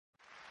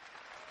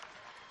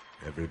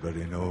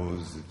Everybody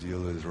knows the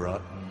deal is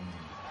rotten.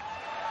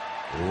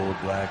 Old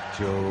Black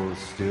Joe's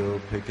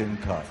still picking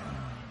cotton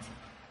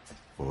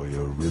for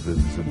your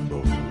ribbons and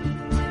bows.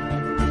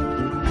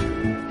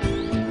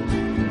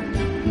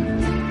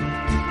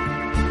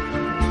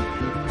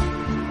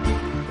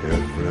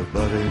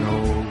 Everybody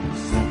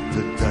knows that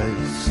the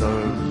dice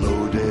are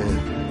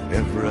loaded.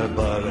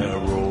 Everybody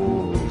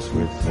rolls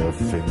with their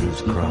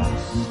fingers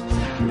crossed.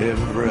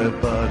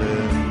 Everybody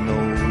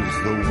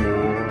knows the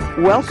war.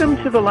 Welcome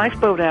to the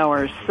Lifeboat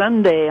Hour,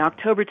 Sunday,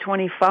 October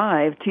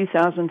 25,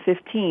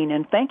 2015,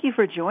 and thank you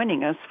for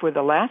joining us for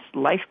the last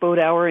Lifeboat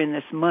Hour in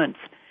this month.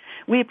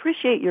 We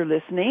appreciate your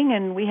listening,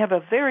 and we have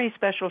a very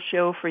special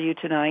show for you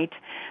tonight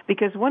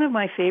because one of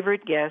my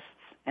favorite guests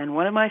and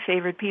one of my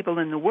favorite people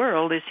in the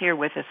world is here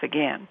with us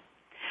again.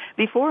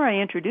 Before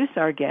I introduce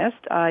our guest,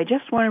 I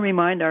just want to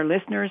remind our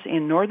listeners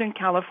in Northern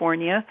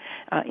California,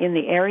 in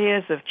the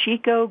areas of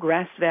Chico,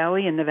 Grass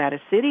Valley, and Nevada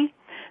City,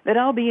 that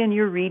I'll be in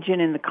your region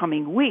in the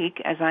coming week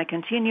as I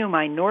continue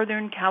my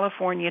Northern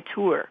California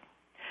tour.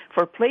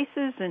 For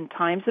places and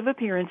times of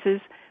appearances,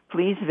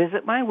 please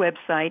visit my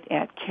website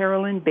at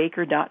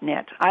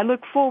carolynbaker.net. I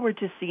look forward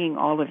to seeing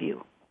all of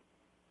you.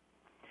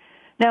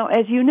 Now,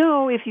 as you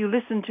know, if you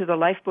listen to the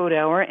Lifeboat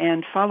Hour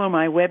and follow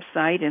my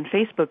website and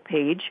Facebook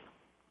page,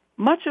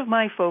 much of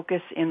my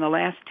focus in the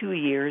last 2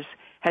 years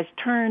has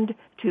turned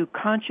to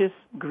conscious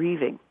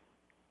grieving.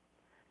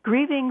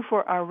 Grieving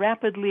for our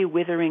rapidly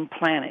withering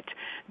planet,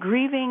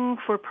 grieving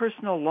for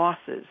personal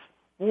losses,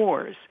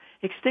 wars,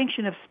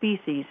 extinction of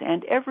species,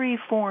 and every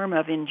form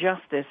of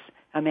injustice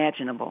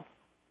imaginable.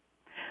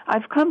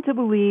 I've come to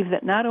believe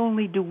that not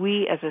only do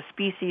we as a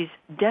species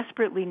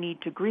desperately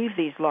need to grieve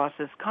these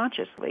losses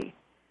consciously,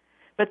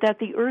 but that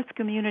the Earth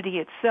community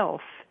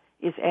itself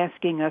is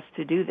asking us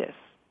to do this.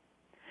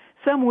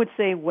 Some would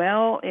say,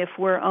 well, if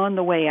we're on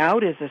the way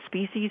out as a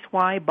species,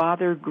 why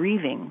bother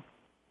grieving?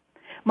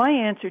 My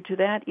answer to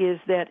that is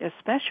that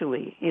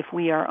especially if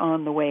we are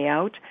on the way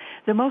out,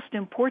 the most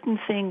important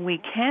thing we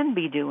can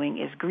be doing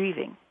is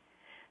grieving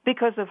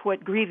because of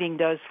what grieving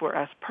does for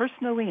us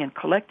personally and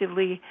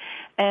collectively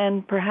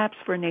and perhaps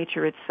for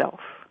nature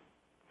itself.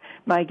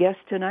 My guest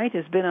tonight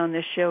has been on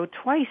this show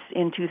twice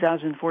in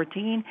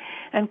 2014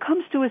 and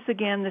comes to us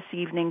again this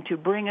evening to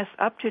bring us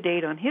up to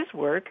date on his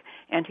work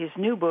and his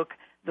new book,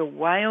 The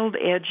Wild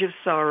Edge of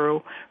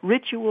Sorrow,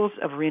 Rituals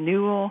of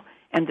Renewal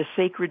and the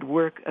Sacred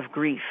Work of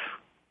Grief.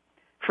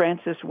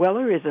 Francis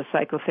Weller is a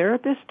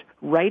psychotherapist,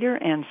 writer,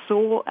 and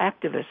soul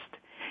activist.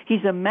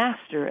 He's a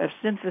master of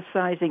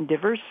synthesizing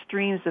diverse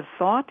streams of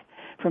thought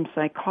from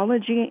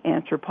psychology,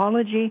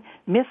 anthropology,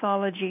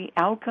 mythology,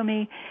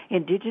 alchemy,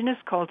 indigenous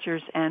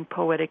cultures, and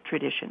poetic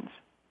traditions.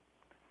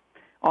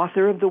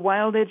 Author of The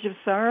Wild Edge of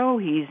Sorrow,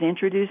 he's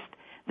introduced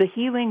the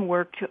healing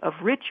work of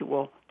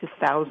ritual to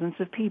thousands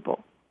of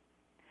people.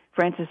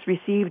 Francis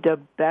received a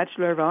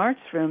Bachelor of Arts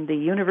from the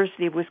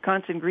University of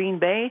Wisconsin-Green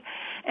Bay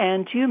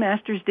and 2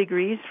 master's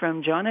degrees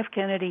from John F.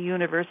 Kennedy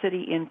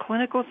University in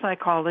clinical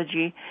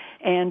psychology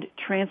and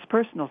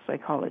transpersonal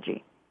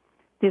psychology.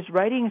 His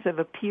writings have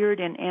appeared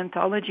in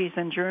anthologies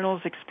and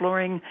journals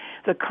exploring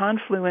the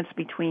confluence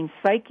between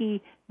psyche,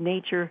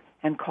 nature,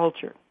 and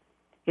culture.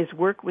 His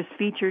work was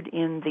featured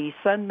in the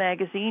Sun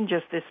magazine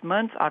just this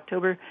month,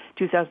 October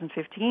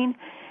 2015,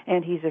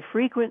 and he's a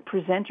frequent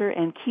presenter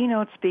and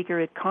keynote speaker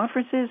at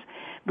conferences,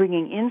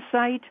 bringing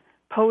insight,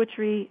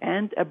 poetry,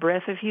 and a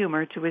breath of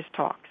humor to his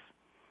talks.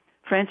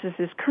 Francis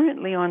is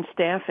currently on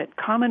staff at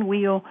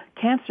Commonweal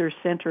Cancer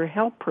Center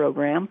Help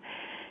Program,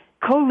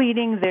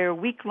 co-leading their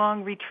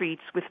week-long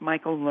retreats with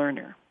Michael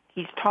Lerner.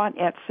 He's taught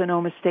at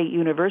Sonoma State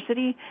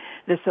University,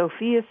 the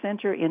Sophia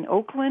Center in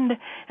Oakland,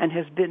 and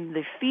has been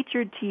the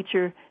featured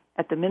teacher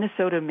at the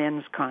Minnesota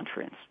Men's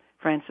Conference.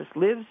 Francis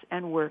lives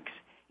and works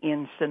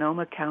in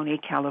Sonoma County,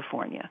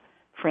 California.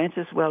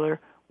 Francis Weller,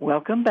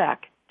 welcome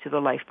back to the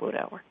Lifeboat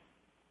Hour.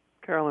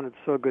 Carolyn, it's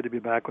so good to be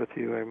back with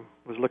you. I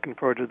was looking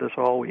forward to this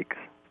all week.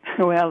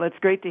 Well, it's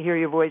great to hear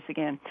your voice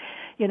again.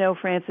 You know,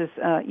 Francis,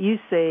 you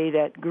say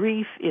that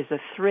grief is a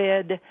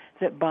thread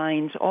that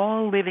binds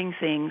all living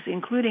things,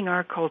 including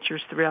our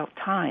cultures throughout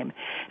time.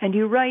 And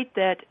you write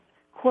that,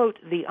 quote,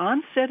 the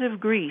onset of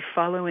grief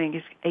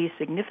following a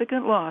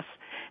significant loss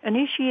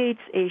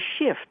initiates a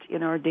shift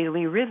in our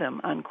daily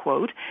rhythm,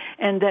 unquote,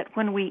 and that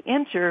when we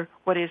enter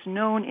what is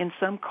known in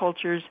some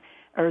cultures,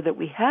 or that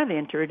we have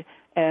entered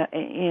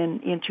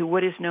into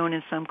what is known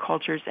in some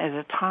cultures as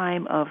a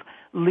time of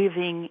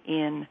living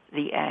in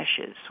the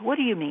ashes. What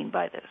do you mean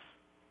by this?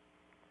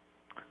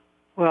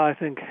 Well, I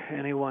think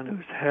anyone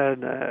who's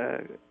had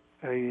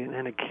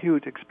an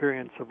acute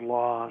experience of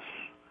loss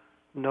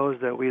knows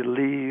that we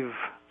leave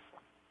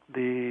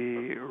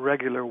the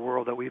regular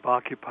world that we've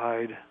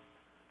occupied,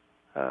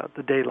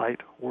 the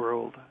daylight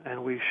world,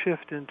 and we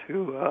shift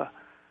into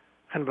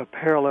kind of a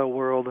parallel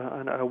world,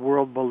 a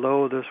world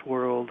below this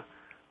world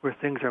where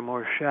things are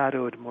more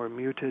shadowed, more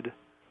muted.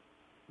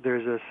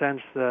 There's a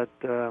sense that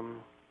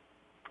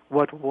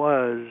what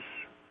was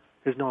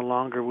is no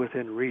longer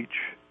within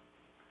reach,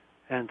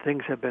 and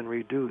things have been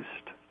reduced.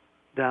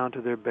 down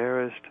to their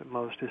barest,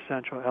 most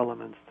essential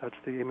elements. That's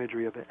the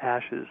imagery of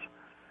ashes.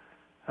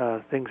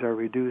 Things are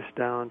reduced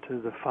down to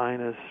the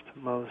finest,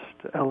 most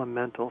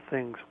elemental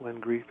things when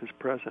grief is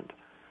present.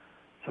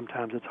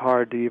 Sometimes it's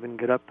hard to even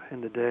get up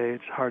in the day.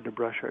 It's hard to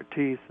brush our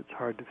teeth. It's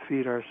hard to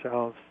feed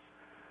ourselves.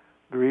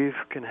 Grief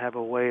can have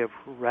a way of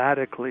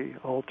radically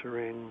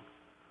altering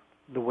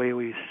the way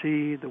we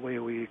see, the way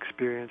we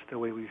experience, the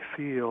way we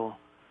feel,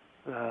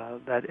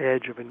 that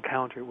edge of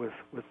encounter with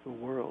the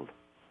world.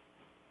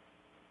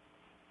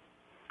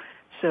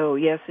 So,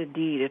 yes,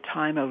 indeed, a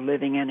time of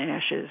living in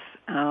ashes.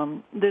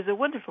 There's a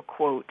wonderful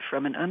quote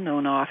from an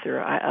unknown author.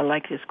 I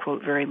like this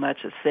quote very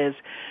much. It says,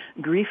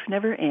 "Grief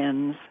never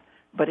ends,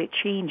 but it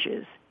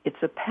changes.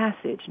 It's a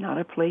passage, not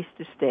a place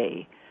to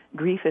stay.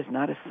 Grief is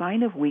not a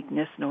sign of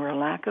weakness nor a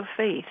lack of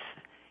faith.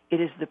 It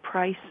is the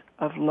price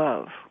of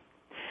love."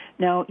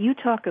 Now, you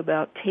talk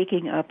about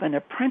taking up an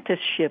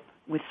apprenticeship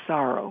with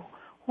sorrow.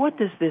 What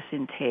does this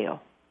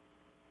entail?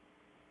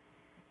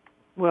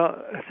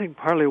 Well, I think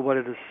partly what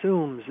it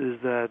assumes is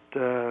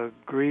that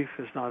grief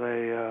is not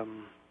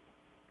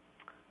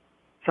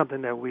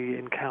something that we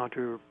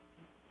encounter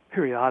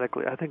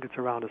periodically. I think it's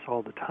around us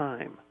all the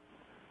time.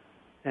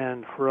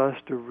 And for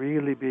us to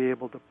really be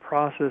able to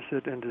process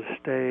it and to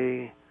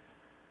stay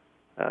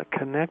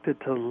connected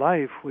to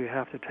life, we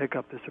have to take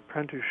up this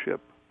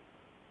apprenticeship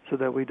so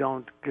that we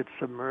don't get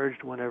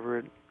submerged whenever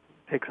it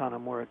takes on a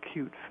more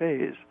acute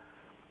phase.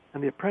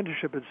 And the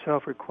apprenticeship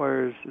itself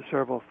requires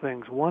several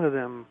things. One of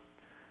them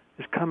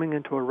is coming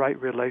into a right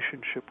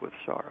relationship with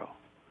sorrow.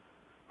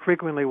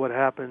 Frequently what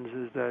happens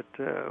is that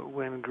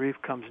when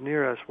grief comes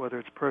near us, whether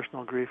it's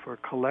personal grief or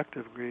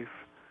collective grief,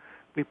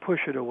 we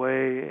push it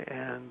away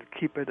and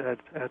keep it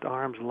at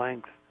arm's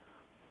length.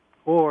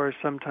 Or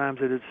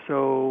sometimes it is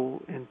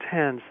so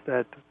intense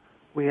that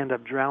we end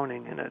up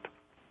drowning in it.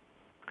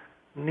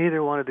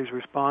 Neither one of these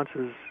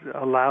responses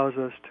allows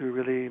us to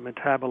really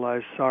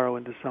metabolize sorrow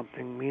into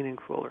something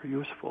meaningful or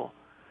useful.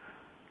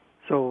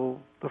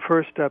 So the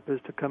first step is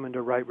to come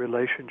into right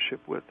relationship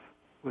with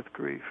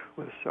grief,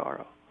 with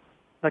sorrow,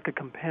 like a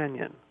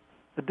companion.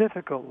 A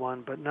difficult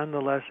one, but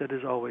nonetheless it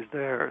is always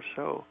there.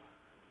 So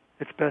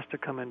it's best to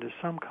come into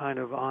some kind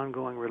of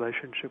ongoing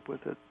relationship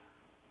with it.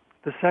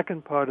 The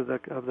second part of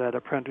that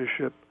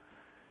apprenticeship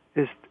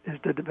is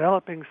to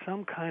developing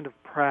some kind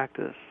of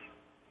practice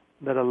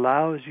that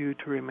allows you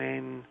to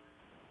remain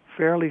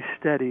fairly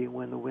steady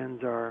when the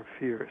winds are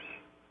fierce.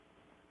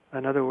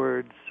 In other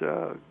words,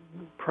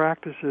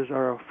 practices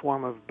are a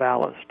form of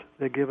ballast.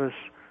 They give us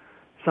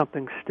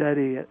something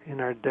steady in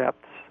our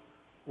depths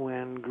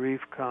when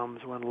grief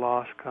comes, when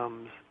loss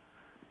comes,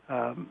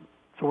 so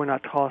we're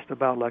not tossed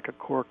about like a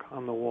cork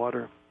on the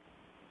water.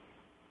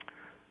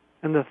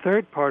 And the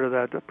third part of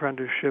that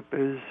apprenticeship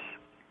is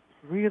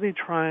really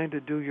trying to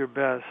do your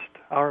best,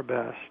 our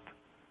best,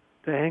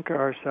 to anchor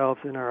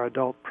ourselves in our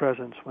adult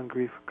presence when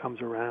grief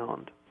comes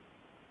around.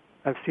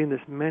 I've seen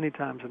this many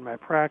times in my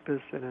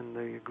practice and in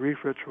the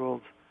grief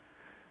rituals,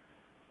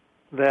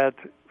 that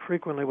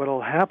frequently what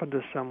will happen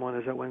to someone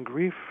is that when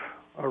grief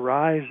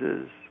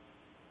arises,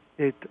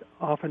 it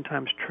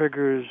oftentimes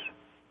triggers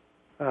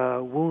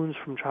wounds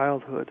from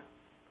childhood,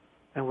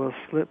 and we'll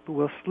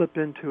slip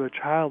into a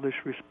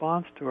childish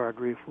response to our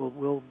grief.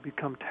 We'll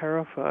become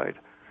terrified.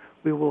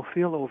 We will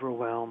feel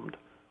overwhelmed.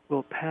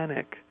 We'll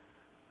panic.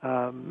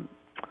 And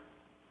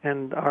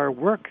our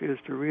work is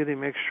to really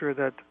make sure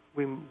that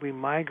we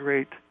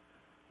migrate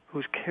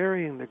who's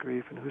carrying the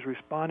grief and who's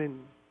responding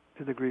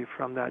to the grief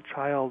from that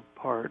child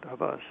part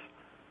of us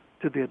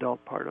to the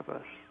adult part of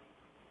us.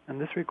 And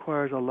this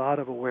requires a lot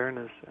of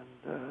awareness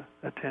and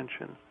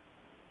attention.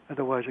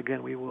 Otherwise,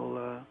 again, we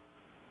will,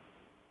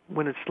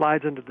 when it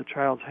slides into the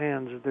child's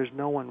hands, there's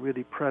no one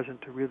really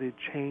present to really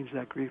change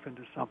that grief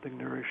into something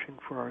nourishing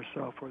for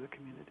ourselves or the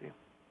community.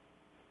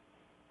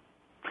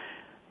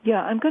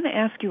 Yeah, I'm going to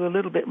ask you a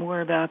little bit more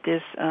about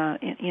this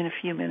in a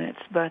few minutes,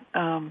 but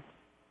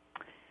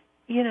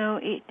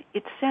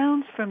it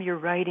sounds from your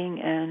writing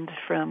and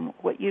from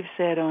what you've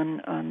said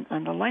on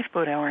the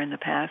Lifeboat Hour in the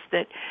past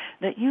that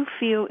you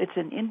feel it's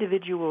an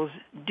individual's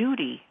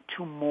duty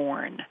to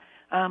mourn.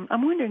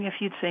 I'm wondering if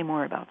you'd say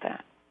more about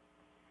that.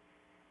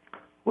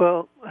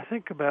 Well, I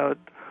think about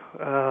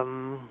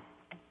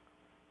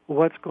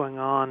what's going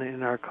on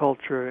in our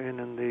culture and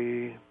in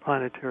the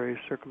planetary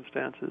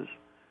circumstances.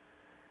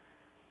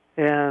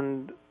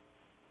 And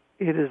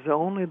it is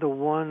only the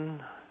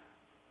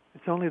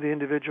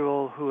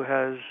individual who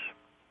has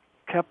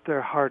kept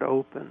their heart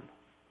open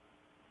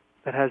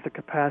that has the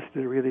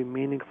capacity to really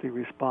meaningfully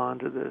respond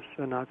to this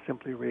and not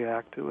simply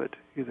react to it,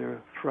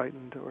 either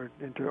frightened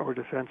or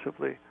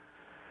defensively.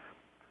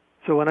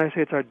 So when I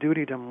say it's our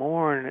duty to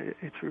mourn,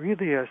 it's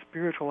really a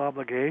spiritual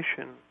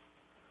obligation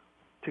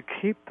to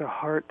keep the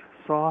heart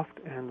soft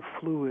and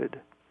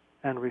fluid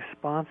and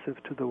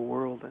responsive to the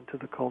world and to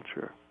the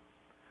culture.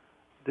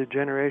 The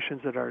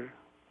generations that are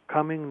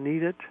coming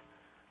need it.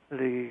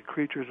 The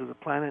creatures of the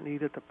planet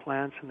need it. The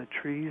plants and the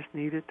trees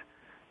need it.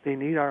 They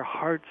need our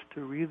hearts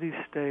to really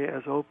stay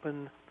as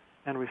open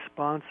and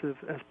responsive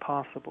as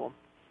possible.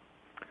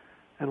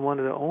 And one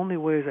of the only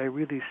ways I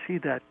really see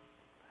that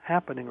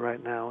happening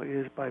right now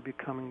is by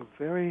becoming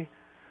very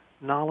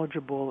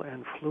knowledgeable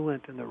and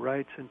fluent in the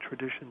rites and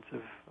traditions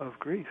of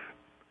grief.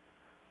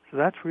 So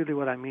that's really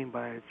what I mean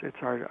by it's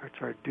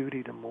our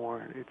duty to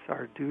mourn. It's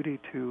our duty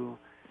to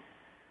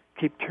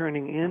keep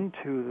turning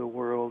into the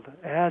world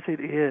as it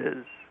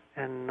is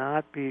and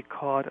not be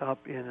caught up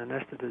in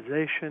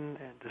anesthetization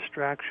and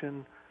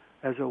distraction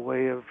as a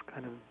way of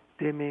kind of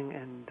dimming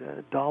and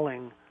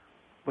dulling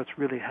what's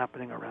really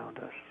happening around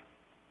us.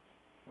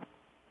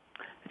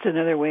 It's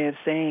another way of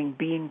saying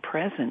being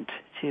present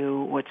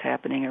to what's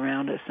happening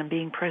around us and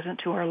being present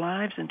to our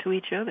lives and to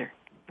each other.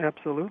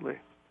 Absolutely.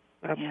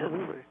 Yeah.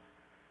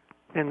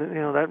 And,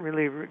 that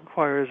really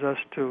requires us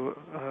to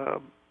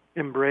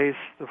embrace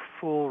the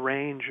full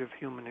range of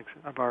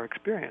of our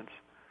experience,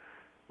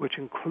 which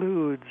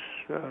includes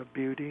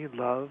beauty,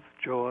 love,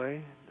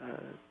 joy,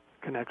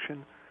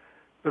 connection.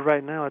 But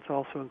right now it's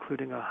also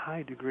including a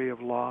high degree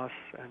of loss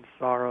and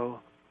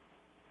sorrow,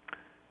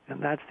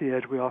 and that's the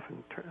edge we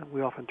often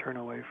turn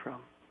away from,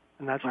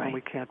 and that's when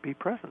we can't be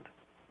present.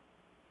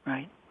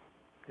 Right.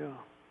 Yeah.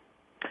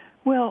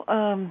 Well,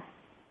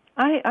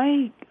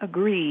 I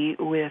agree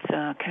with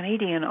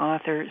Canadian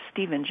author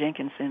Stephen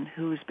Jenkinson,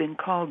 who's been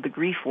called the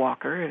Grief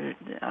Walker.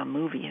 A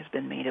movie has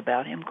been made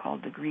about him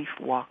called The Grief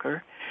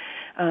Walker.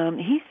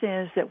 He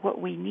says that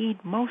what we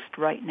need most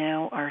right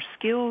now are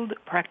skilled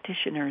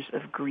practitioners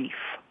of grief.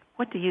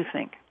 What do you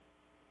think?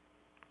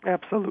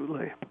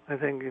 Absolutely. I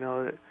think,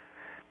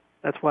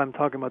 that's why I'm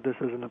talking about this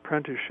as an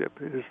apprenticeship.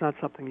 It is not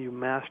something you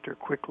master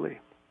quickly.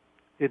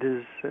 It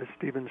is, as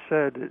Stephen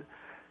said,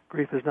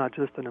 grief is not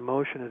just an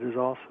emotion, it is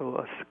also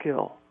a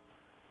skill.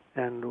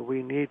 And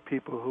we need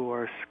people who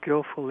are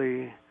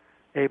skillfully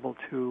able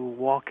to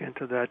walk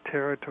into that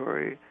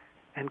territory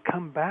and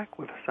come back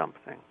with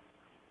something.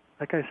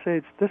 Like I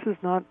say, this is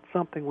not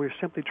something we're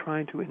simply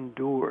trying to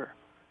endure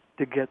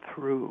to get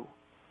through.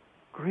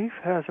 Grief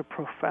has a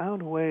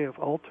profound way of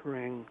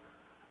altering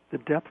the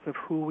depth of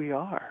who we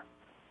are.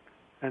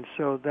 And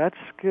so that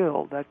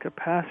skill, that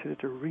capacity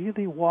to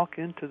really walk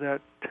into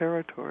that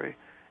territory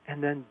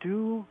and then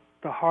do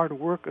the hard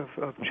work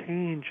of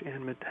change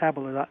and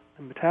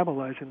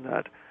metabolizing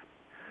that,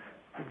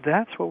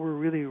 that's what we're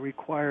really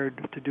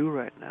required to do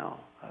right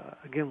now.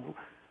 Again,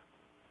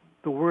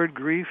 the word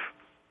grief,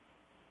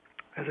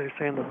 as I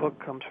say in the book,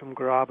 comes from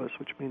grabus,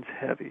 which means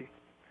heavy.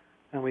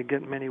 And we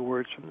get many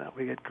words from that.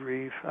 We get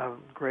grief,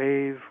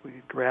 grave, we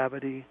get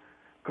gravity,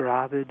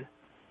 gravid,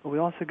 but we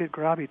also get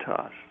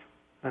gravitas.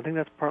 And I think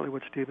that's partly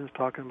what Stephen's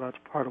talking about.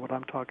 It's part of what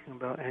I'm talking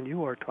about and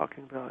you are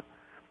talking about,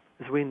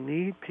 is we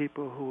need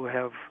people who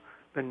have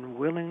been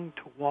willing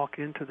to walk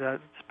into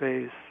that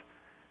space,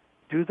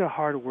 do the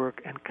hard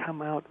work, and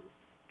come out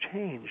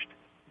changed,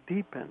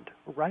 deepened,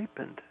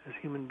 ripened as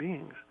human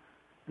beings.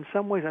 In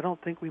some ways, I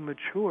don't think we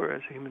mature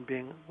as a human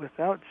being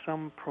without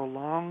some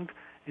prolonged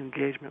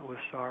engagement with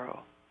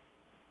sorrow.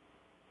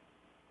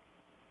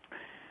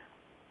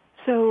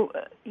 So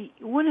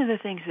one of the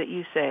things that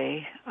you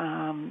say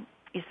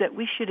is that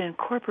we should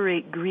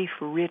incorporate grief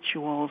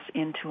rituals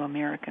into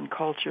American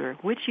culture,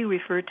 which you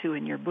refer to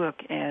in your book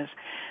as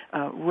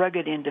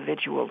rugged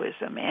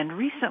individualism. And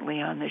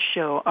recently on this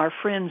show, our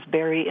friends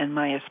Barry and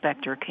Maya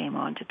Spector came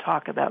on to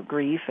talk about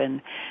grief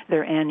and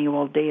their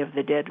annual Day of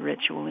the Dead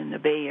ritual in the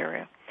Bay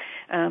Area.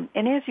 And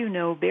as you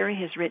know, Barry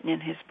has written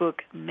in his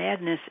book,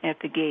 Madness at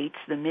the Gates,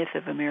 The Myth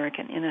of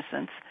American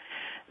Innocence,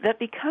 that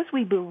because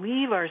we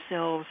believe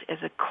ourselves as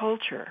a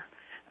culture,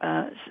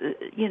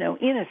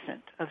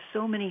 innocent of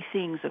so many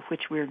things of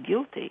which we're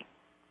guilty,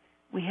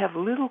 we have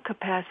little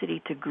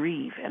capacity to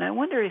grieve. And I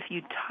wonder if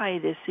you tie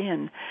this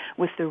in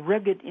with the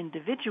rugged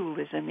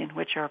individualism in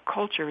which our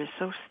culture is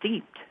so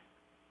steeped.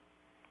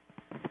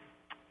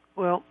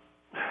 Well,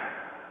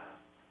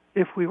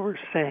 if we were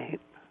sane,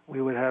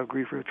 we would have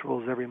grief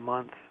rituals every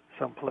month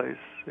someplace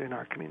in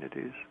our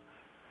communities.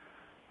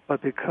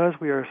 But because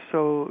we are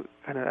so,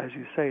 kind of, as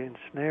you say,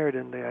 ensnared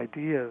in the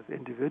idea of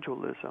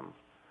individualism,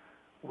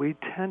 we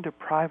tend to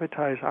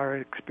privatize our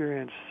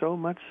experience so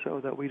much so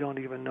that we don't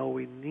even know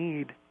we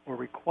need or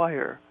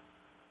require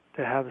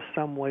to have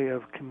some way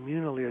of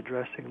communally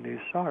addressing these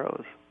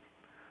sorrows.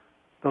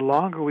 The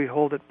longer we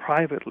hold it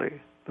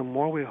privately, the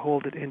more we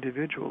hold it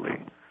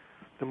individually,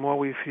 the more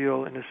we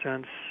feel, in a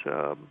sense,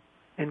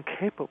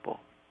 incapable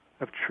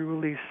of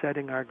truly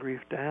setting our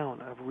grief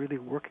down, of really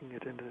working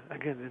it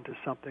into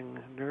something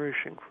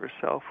nourishing for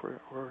self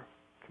or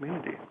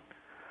community.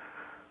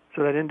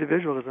 So that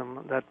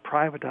individualism, that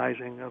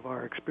privatizing of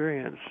our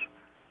experience,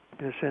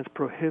 in a sense,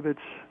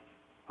 prohibits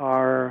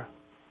our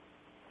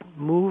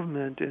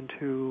movement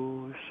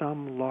into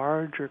some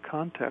larger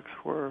context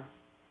for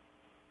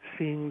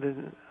seeing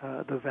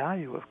the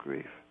value of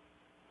grief.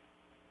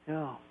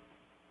 Yeah.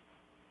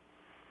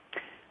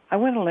 I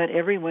want to let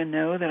everyone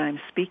know that I'm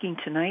speaking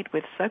tonight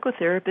with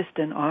psychotherapist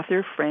and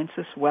author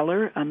Francis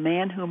Weller, a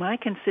man whom I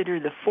consider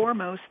the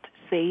foremost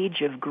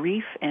age of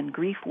grief and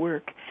grief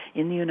work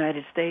in the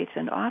United States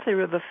and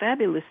author of a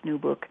fabulous new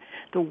book,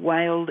 The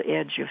Wild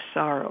Edge of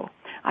Sorrow.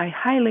 I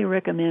highly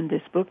recommend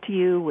this book to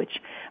you,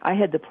 which I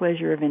had the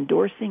pleasure of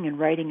endorsing and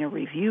writing a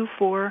review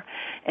for.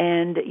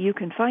 And you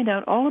can find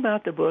out all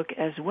about the book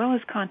as well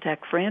as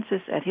contact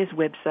Francis at his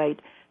website,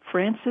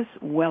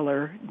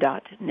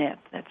 francisweller.net.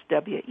 That's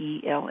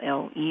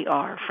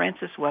Weller,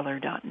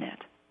 francisweller.net.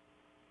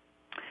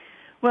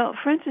 Well,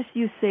 Francis,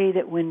 you say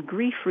that when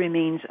grief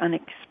remains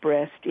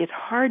unexpressed, it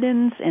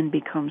hardens and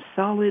becomes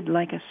solid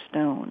like a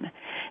stone,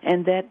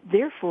 and that,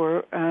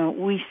 therefore,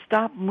 we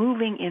stop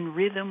moving in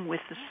rhythm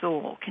with the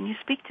soul. Can you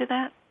speak to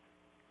that?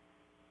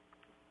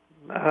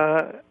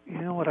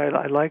 What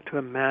I like to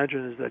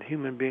imagine is that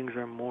human beings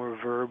are more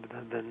verb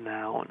than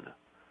noun.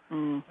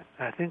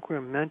 I think we're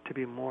meant to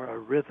be more a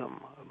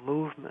rhythm, a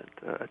movement,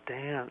 a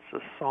dance,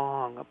 a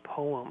song, a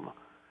poem,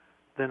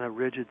 than a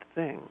rigid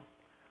thing.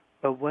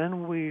 But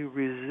when we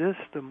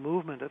resist the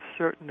movement of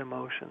certain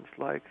emotions,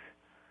 like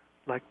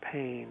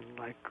pain,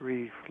 like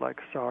grief, like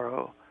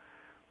sorrow,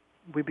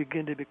 we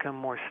begin to become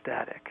more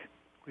static.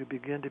 We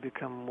begin to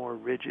become more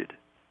rigid,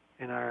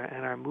 and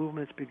our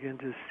movements begin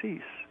to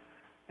cease.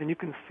 And you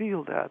can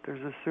feel that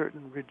there's a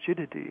certain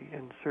rigidity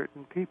in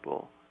certain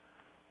people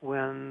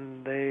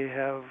when they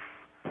have,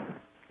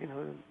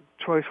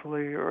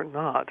 choicefully or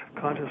not,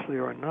 consciously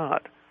or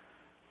not,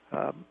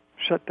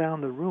 shut down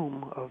the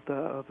room of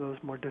those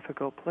more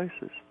difficult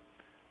places.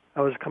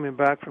 I was coming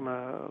back from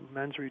a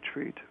men's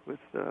retreat with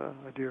a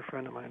dear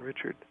friend of mine,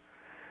 Richard,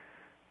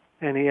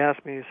 and he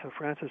asked me, "So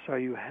Francis, are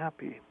you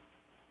happy?"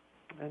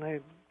 And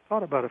I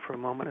thought about it for a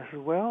moment. I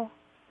said, "Well,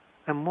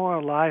 I'm more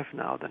alive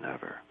now than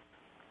ever.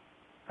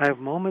 I have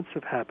moments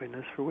of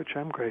happiness for which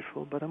I'm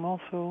grateful, but I'm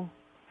also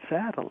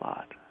sad a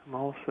lot. I'm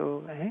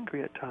also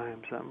angry at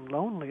times. I'm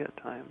lonely at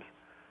times.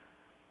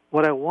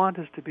 What I want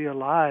is to be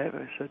alive,"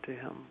 I said to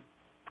him.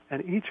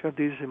 And each of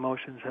these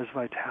emotions has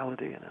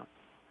vitality in them.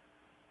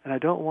 And I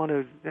don't want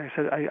to, I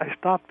said, I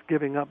stopped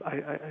giving up.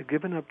 I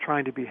given up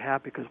trying to be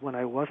happy, because when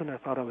I wasn't, I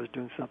thought I was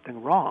doing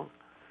something wrong.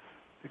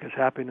 Because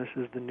happiness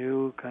is the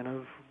new kind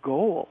of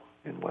goal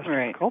in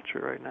Western culture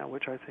right now,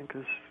 which I think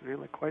is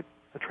really quite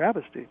a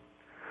travesty.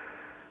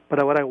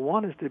 But what I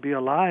want is to be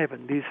alive,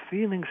 and these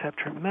feelings have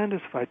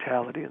tremendous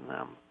vitality in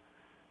them.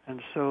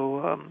 And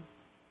so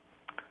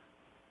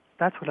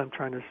that's what I'm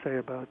trying to say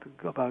about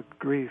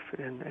grief,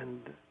 and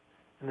in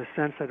the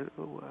sense that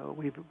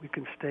we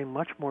can stay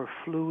much more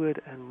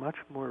fluid and much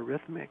more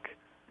rhythmic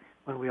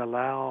when we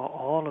allow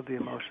all of the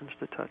emotions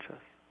to touch us.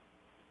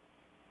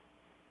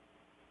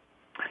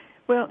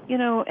 Well,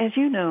 as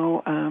you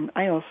know,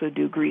 I also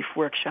do grief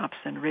workshops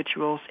and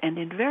rituals, and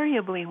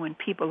invariably when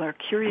people are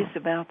curious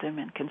about them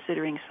and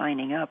considering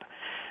signing up,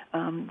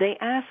 they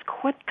ask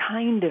what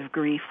kind of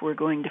grief we're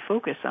going to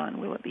focus on.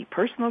 Will it be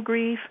personal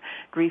grief,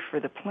 grief for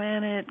the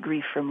planet,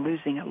 grief from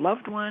losing a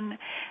loved one?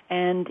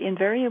 And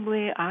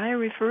invariably, I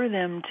refer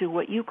them to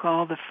what you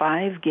call the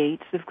 5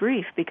 gates of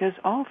grief, because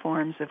all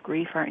forms of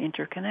grief are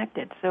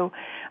interconnected. So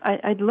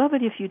I'd love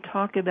it if you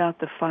talk about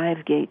the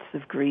 5 gates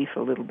of grief a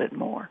little bit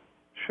more.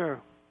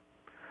 Sure.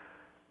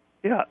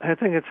 Yeah, I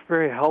think it's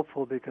very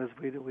helpful because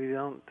we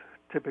don't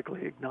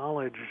typically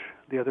acknowledge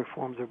the other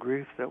forms of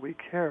grief that we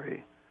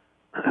carry.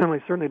 And we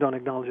certainly don't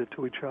acknowledge it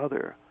to each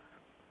other.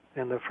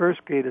 And the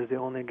first gate is the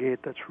only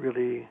gate that's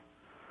really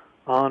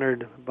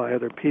honored by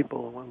other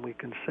people when we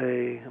can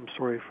say, "I'm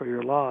sorry for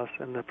your loss."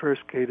 And the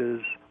first gate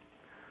is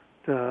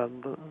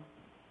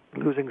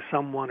losing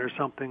someone or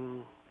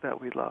something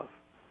that we love.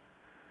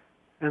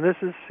 And this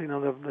is,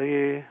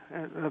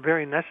 a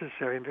very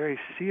necessary and very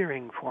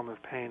searing form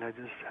of pain. I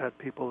just had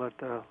people at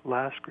the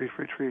last grief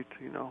retreat,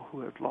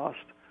 who had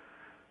lost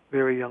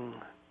very young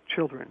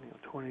children,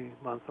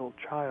 20-month-old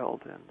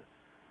child, and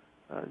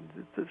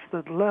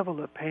the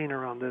level of pain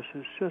around this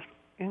is just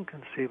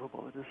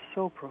inconceivable. It is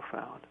so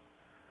profound.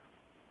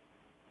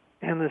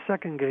 And the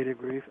second gate of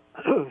grief,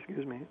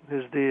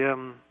 is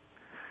the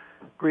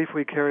grief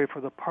we carry for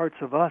the parts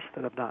of us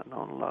that have not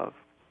known love.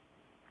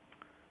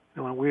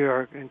 And when we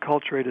are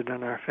enculturated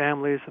in our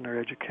families and our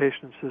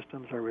education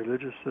systems, our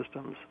religious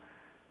systems,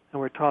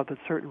 and we're taught that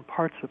certain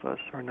parts of us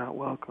are not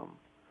welcome.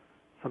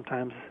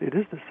 Sometimes it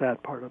is the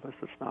sad part of us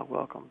that's not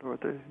welcomed, or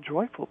the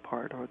joyful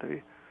part, or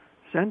the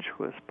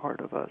sensuous part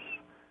of us.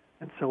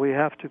 And so we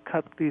have to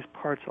cut these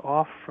parts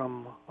off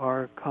from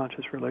our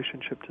conscious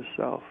relationship to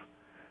self.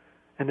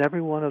 And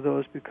every one of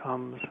those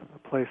becomes a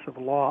place of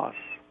loss.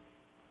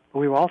 But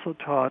we were also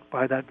taught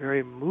by that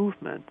very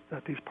movement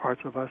that these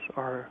parts of us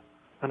are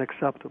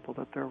unacceptable,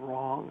 that they're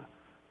wrong.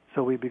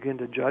 So we begin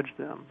to judge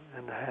them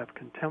and to have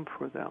contempt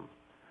for them.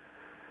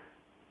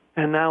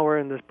 And now we're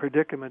in this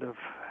predicament of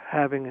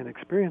having an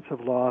experience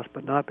of loss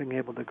but not being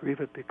able to grieve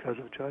it because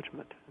of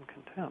judgment and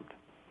contempt.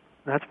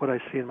 And that's what I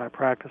see in my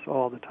practice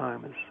all the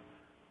time, is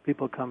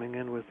people coming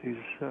in with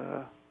these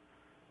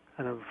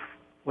kind of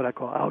what I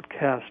call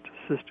outcast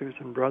sisters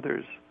and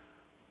brothers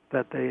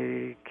that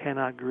they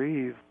cannot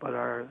grieve but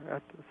are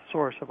at the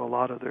source of a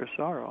lot of their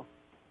sorrow.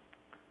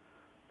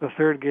 The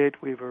third gate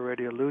we've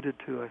already alluded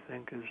to, I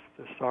think, is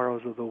the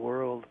sorrows of the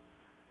world.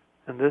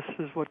 And this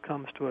is what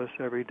comes to us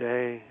every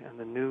day in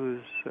the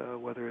news,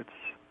 whether it's,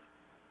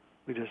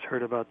 we just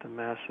heard about the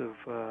massive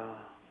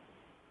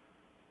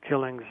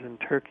killings in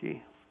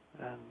Turkey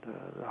and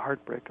the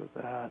heartbreak of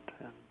that,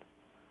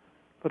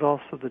 but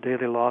also the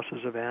daily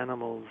losses of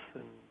animals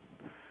and,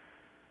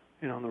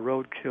 the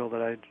roadkill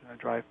that I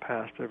drive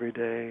past every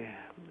day.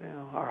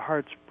 Our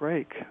hearts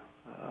break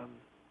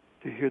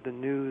to hear the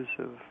news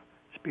of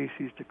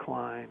species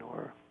decline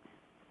or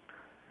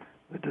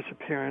the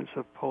disappearance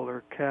of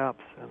polar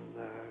caps and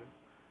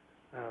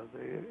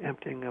the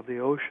emptying of the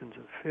oceans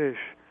of fish.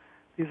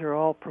 These are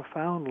all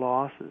profound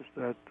losses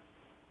that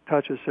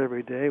touch us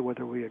every day,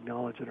 whether we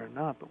acknowledge it or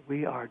not, but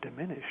we are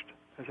diminished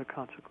as a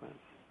consequence.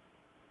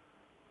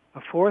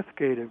 A fourth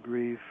gate of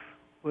grief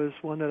was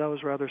one that I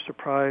was rather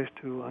surprised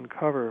to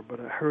uncover,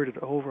 but I heard it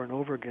over and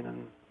over again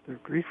in the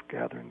grief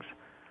gatherings,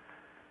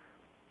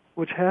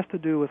 which has to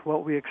do with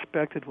what we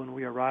expected when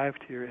we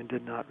arrived here and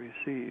did not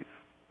receive.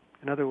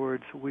 In other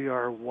words, we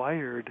are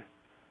wired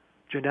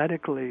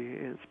genetically,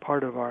 it's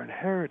part of our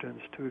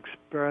inheritance to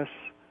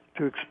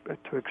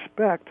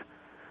expect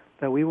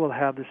that we will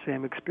have the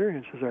same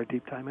experience as our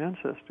deep time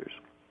ancestors.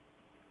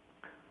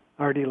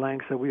 R.D.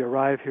 Lang said we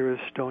arrive here as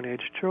Stone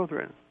Age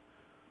children.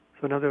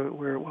 So in other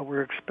words, what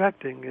we're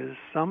expecting is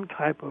some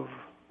type of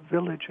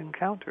village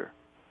encounter.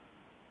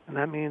 And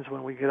that means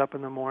when we get up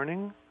in the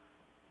morning,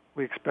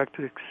 we expect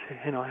to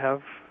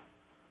have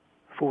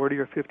 40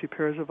 or 50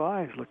 pairs of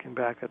eyes looking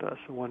back at us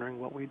and wondering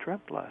what we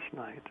dreamt last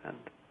night.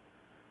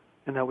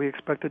 And that we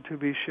expected to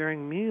be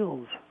sharing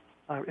meals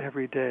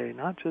every day,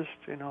 not just,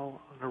 on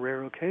a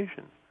rare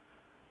occasion.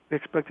 We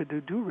expected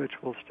to do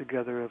rituals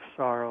together of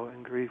sorrow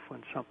and grief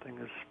when something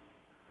has,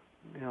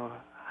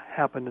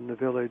 happened in the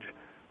village.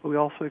 But we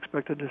also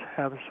expected to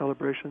have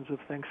celebrations of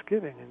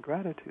thanksgiving and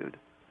gratitude,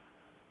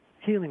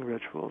 healing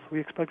rituals. We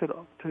expected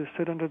to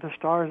sit under the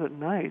stars at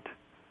night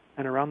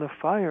and around the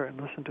fire and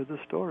listen to the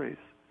stories.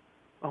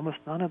 Almost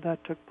none of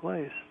that took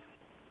place.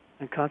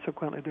 And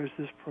consequently, there's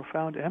this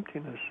profound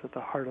emptiness at the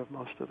heart of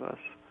most of us,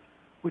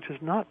 which is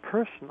not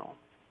personal,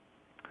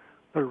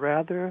 but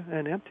rather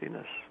an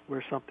emptiness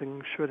where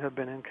something should have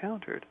been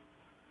encountered.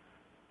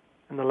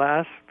 And the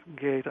last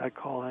gate I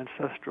call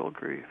ancestral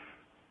grief,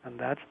 and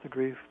that's the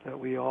grief that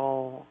we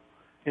all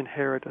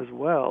inherit as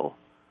well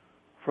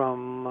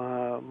from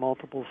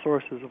multiple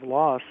sources of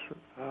loss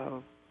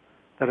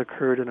that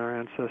occurred in our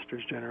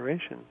ancestors'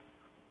 generation,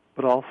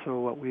 but also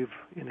what we've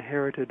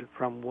inherited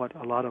from what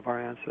a lot of our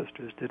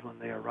ancestors did when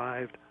they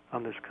arrived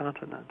on this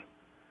continent,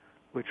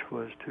 which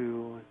was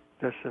to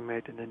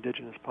decimate an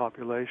indigenous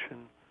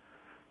population,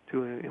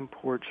 to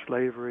import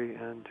slavery,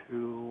 and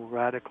to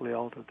radically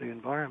alter the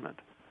environment.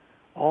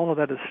 All of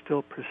that is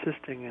still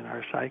persisting in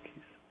our psyches,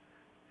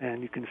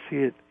 and you can see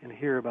it and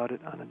hear about it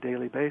on a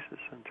daily basis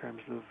in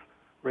terms of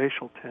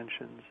racial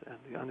tensions and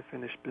the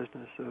unfinished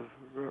business of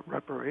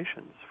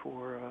reparations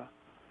for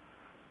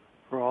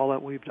all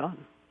that we've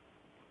done.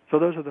 So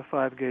those are the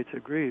 5 gates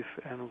of grief,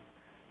 and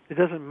it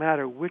doesn't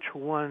matter which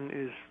one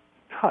is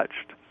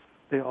touched.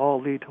 They all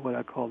lead to what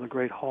I call the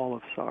Great Hall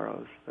of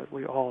Sorrows that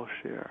we all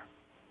share.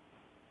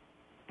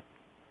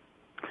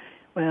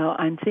 Well,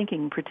 I'm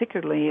thinking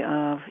particularly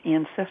of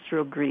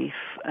ancestral grief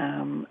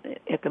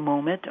at the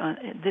moment.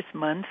 This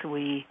month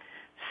we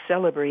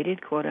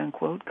celebrated,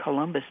 quote-unquote,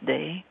 Columbus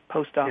Day.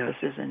 Post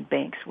offices and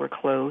banks were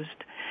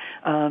closed.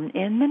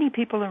 And many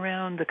people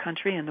around the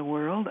country and the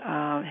world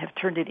have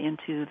turned it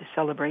into the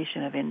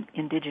celebration of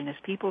Indigenous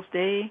Peoples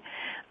Day.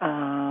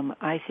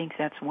 I think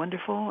that's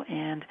wonderful.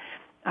 And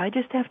I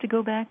just have to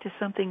go back to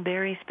something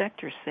Barry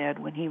Spector said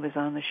when he was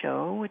on the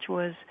show, which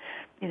was,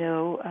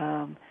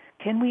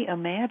 can we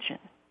imagine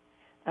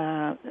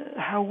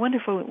how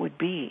wonderful it would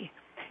be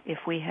if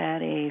we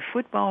had a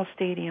football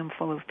stadium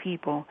full of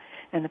people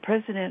and the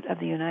President of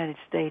the United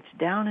States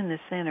down in the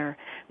center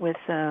with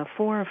 4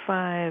 or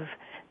 5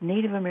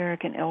 Native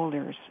American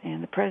elders,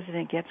 and the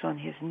President gets on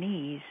his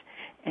knees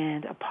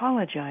and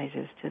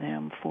apologizes to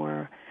them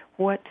for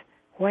what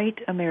white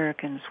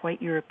Americans,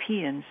 white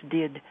Europeans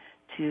did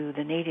to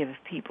the native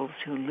peoples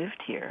who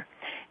lived here.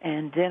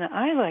 And then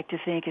I like to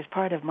think, as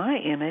part of my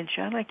image,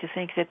 I like to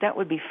think that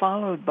would be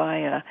followed by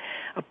a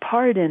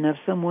pardon of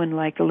someone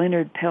like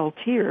Leonard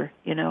Peltier,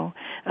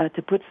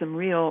 to put some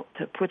real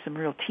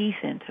teeth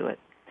into it.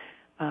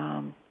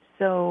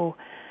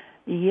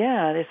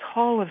 This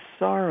Hall of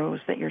Sorrows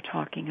that you're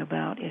talking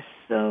about is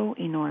so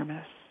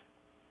enormous.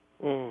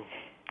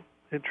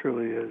 It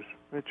truly is.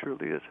 It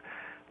truly is.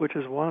 Which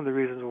is one of the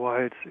reasons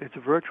why it's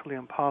virtually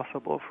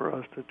impossible for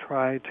us to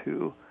try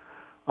to,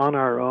 on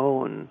our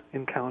own,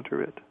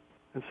 encounter it.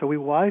 And so we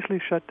wisely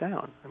shut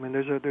down. I mean,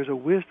 there's a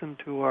wisdom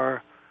to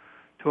our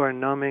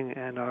numbing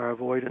and our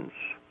avoidance.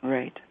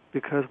 Right.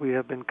 Because we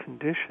have been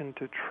conditioned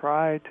to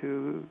try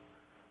to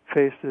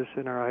face this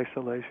in our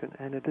isolation,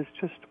 and it is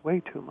just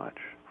way too much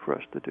for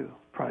us to do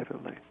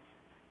privately.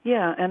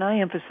 Yeah, and I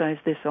emphasize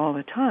this all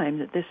the time,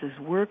 that this is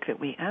work that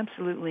we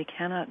absolutely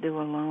cannot do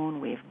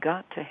alone. We've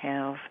got to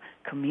have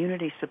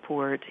community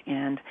support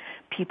and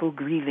people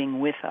grieving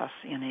with us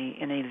in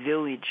a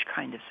village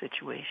kind of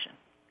situation.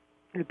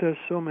 It does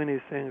so many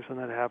things when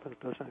that happens,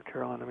 doesn't it,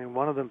 Carolyn? I mean,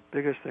 one of the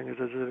biggest things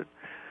is that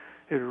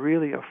it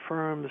really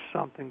affirms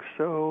something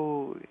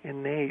so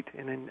innate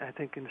and I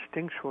think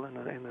instinctual in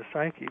the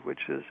psyche,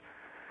 which is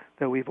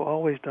that we've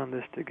always done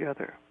this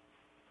together.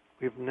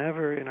 We've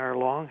never, in our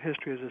long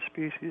history as a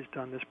species,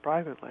 done this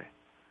privately.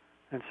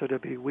 And so to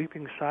be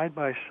weeping side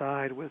by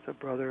side with a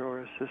brother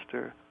or a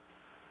sister,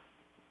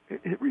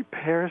 it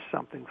repairs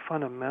something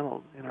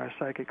fundamental in our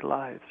psychic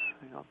lives.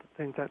 The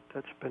thing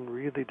that's been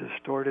really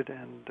distorted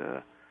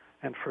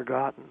and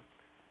forgotten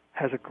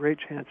has a great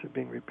chance of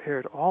being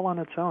repaired all on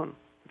its own,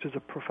 which is a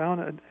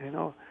profound,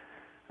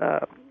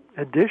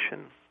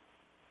 addition.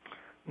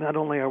 Not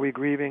only are we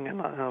grieving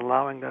and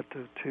allowing that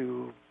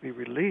to be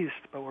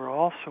released, but we're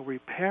also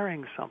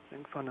repairing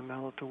something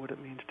fundamental to what it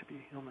means to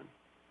be human.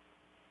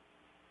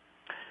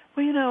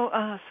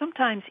 Well,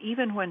 sometimes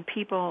even when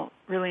people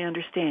really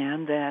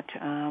understand that,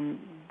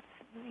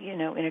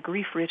 in a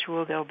grief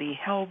ritual they'll be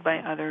held by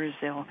others,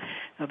 they'll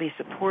be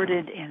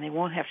supported, and they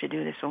won't have to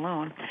do this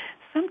alone.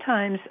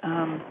 Sometimes,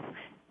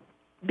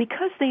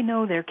 because they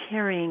know they're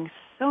carrying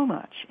so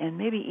much, and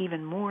maybe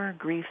even more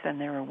grief than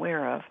they're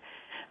aware of,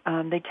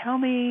 they tell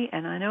me,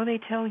 and I know they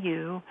tell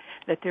you,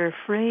 that they're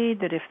afraid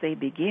that if they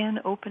begin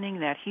opening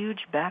that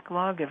huge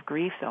backlog of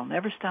grief, they'll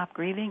never stop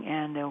grieving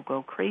and they'll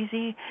go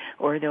crazy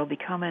or they'll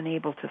become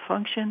unable to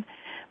function.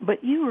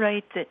 But you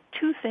write that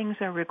two things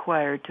are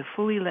required to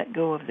fully let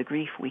go of the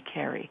grief we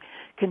carry: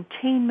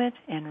 containment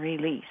and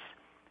release.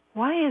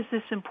 Why is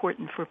this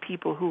important for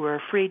people who are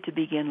afraid to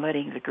begin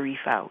letting the grief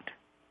out?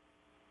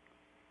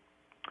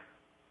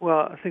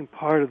 Well, I think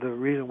part of the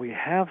reason we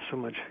have so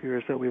much fear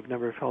is that we've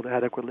never felt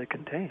adequately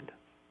contained.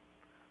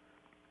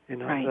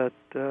 Right.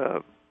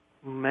 That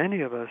many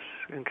of us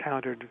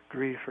encountered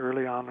grief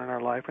early on in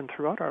our life and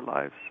throughout our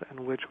lives,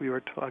 in which we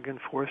were, again,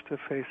 forced to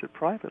face it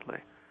privately.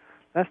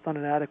 That's not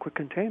an adequate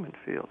containment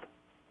field.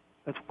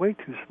 That's way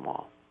too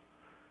small.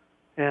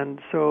 And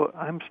so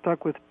I'm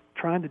stuck with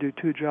trying to do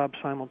two jobs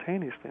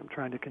simultaneously. I'm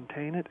trying to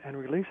contain it and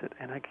release it,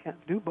 and I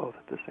can't do both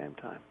at the same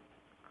time.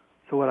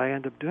 So what I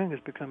end up doing is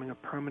becoming a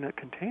permanent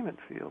containment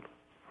field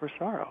for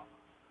sorrow.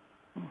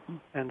 Mm-hmm.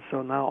 And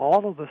so now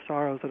all of the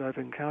sorrows that I've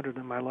encountered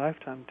in my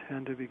lifetime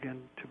tend to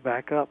begin to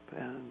back up,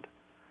 and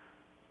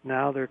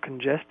now they're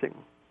congesting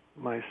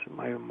my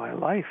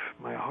life,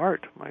 my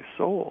heart, my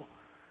soul.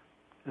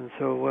 And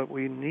so what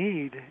we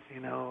need,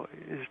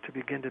 is to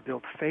begin to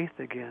build faith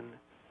again,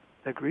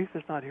 that grief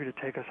is not here to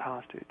take us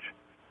hostage.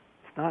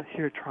 It's not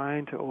here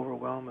trying to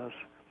overwhelm us.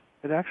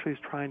 It actually is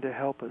trying to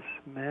help us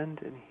mend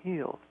and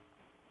heal.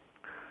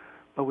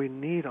 But we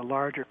need a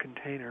larger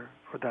container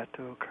for that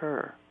to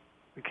occur.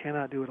 We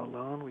cannot do it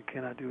alone. We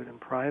cannot do it in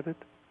private.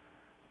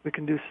 We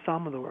can do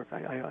some of the work.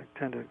 I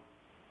tend to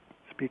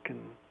speak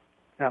in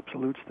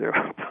absolutes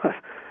there. But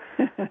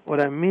what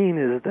I mean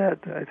is that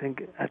I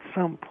think at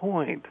some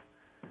point,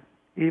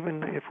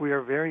 even if we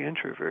are very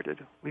introverted,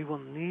 we will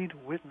need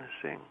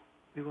witnessing.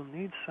 We will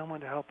need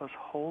someone to help us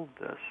hold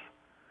this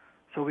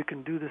so we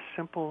can do the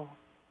simple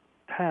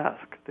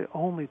task, the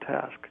only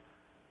task,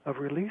 of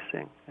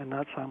releasing and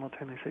not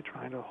simultaneously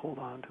trying to hold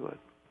on to it.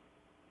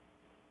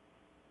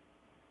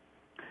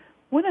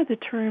 One of the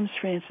terms,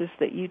 Francis,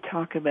 that you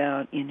talk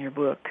about in your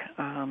book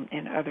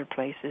and other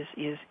places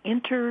is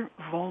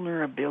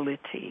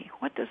intervulnerability.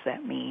 What does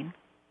that mean?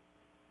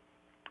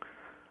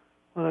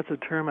 Well, that's a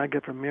term I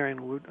get from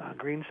Marion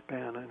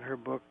Greenspan in her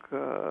book,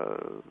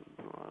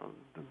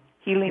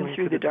 Healing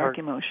Through the Dark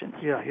Emotions.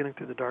 Yeah, Healing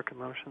Through the Dark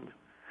Emotions.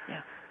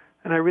 Yeah.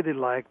 And I really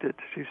liked it.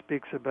 She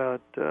speaks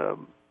about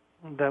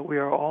that we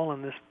are all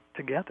in this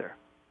together.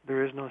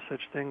 There is no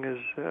such thing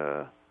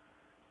as,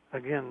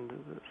 again,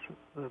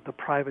 the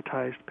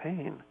privatized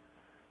pain.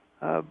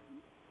 That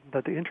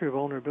the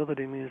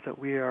intervulnerability means that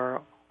we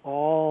are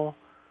all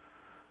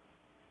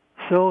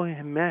so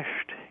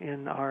enmeshed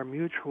in our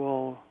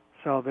mutual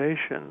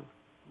salvation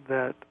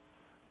that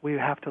we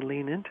have to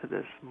lean into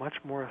this much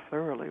more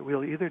thoroughly.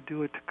 We'll either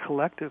do it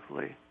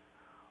collectively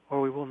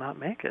or we will not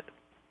make it.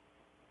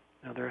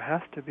 Now, there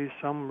has to be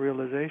some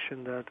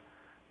realization that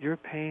your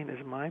pain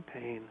is my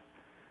pain.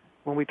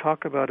 When we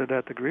talk about it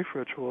at the grief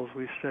rituals,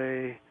 we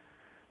say,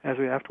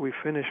 after we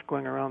finish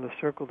going around the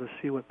circle to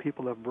see what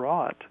people have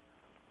brought,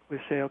 we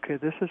say, okay,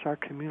 this is our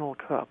communal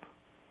cup.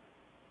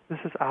 This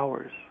is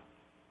ours.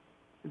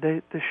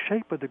 The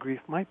shape of the grief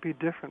might be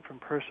different from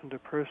person to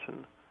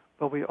person,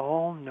 but we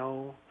all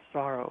know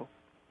sorrow,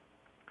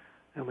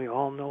 and we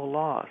all know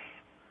loss.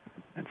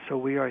 And so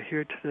we are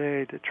here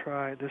today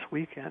this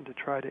weekend, to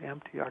try to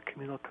empty our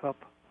communal cup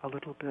a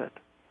little bit.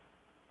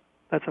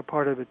 That's a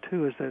part of it,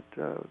 too, is that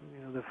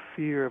the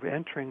fear of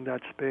entering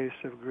that space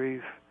of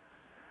grief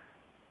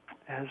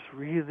has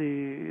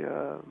really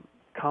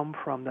come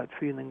from that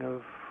feeling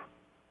of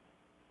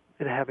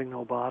it having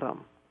no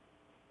bottom.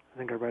 I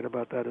think I write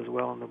about that as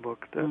well in the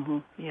book,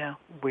 that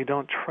we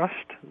don't trust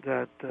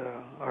that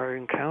our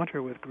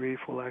encounter with grief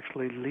will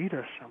actually lead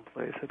us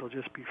someplace. It'll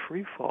just be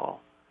free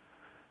fall.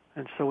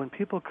 And so when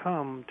people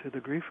come to the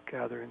grief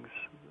gatherings,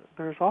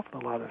 there's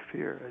often a lot of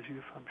fear, as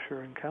you've, I'm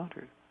sure,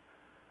 encountered.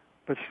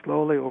 But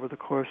slowly over the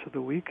course of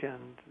the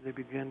weekend, they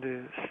begin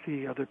to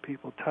see other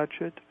people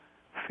touch it,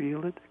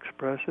 feel it,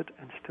 express it,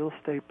 and still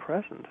stay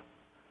present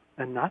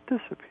and not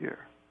disappear,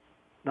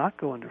 not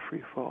go into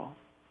free fall.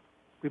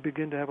 We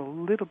begin to have a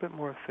little bit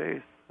more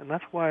faith. And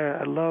that's why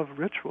I love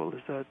ritual,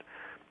 is that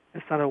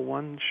it's not a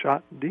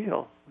one-shot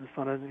deal. It's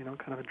not a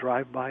kind of a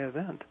drive-by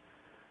event.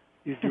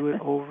 You do it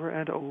over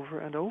and over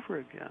and over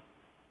again.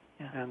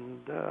 Yeah. And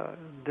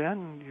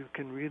then you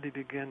can really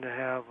begin to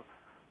have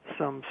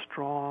some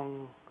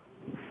strong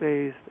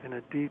faith and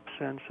a deep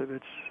sense of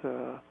its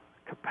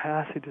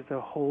capacity to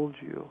hold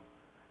you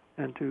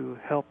and to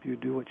help you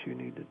do what you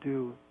need to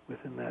do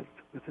within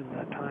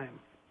that time.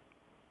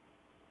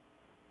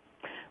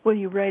 Well,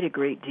 you write a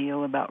great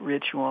deal about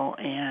ritual,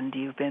 and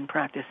you've been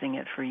practicing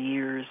it for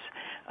years.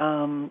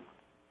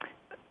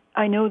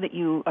 I know that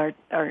you are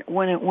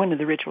one of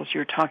the rituals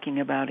you're talking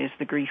about is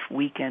the grief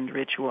weekend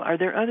ritual. Are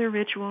there other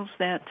rituals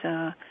that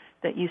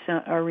you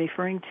are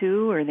referring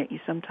to, or that you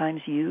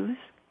sometimes use?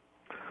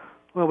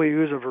 Well, we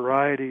use a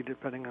variety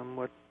depending on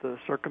what the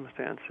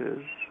circumstance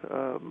is.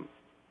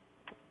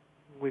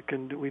 We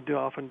do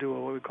often do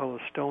what we call a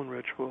stone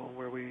ritual,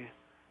 where we,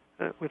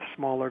 with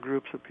smaller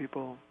groups of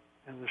people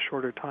in the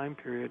shorter time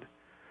period,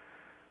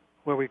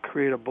 where we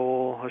create a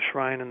bowl, a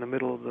shrine in the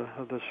middle of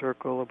the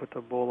circle with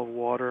a bowl of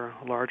water,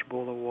 a large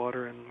bowl of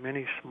water, and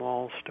many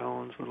small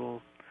stones,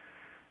 little,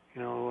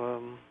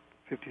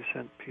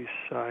 50-cent piece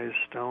size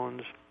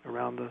stones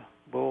around the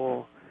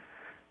bowl.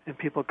 And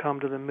people come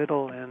to the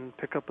middle and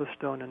pick up a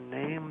stone and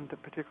name the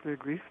particular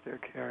grief they're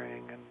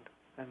carrying,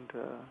 and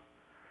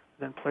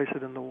then place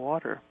it in the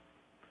water.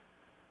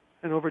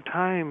 And over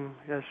time,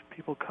 as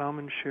people come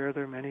and share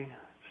their many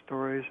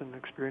stories and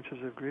experiences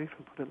of grief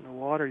and put it in the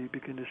water, you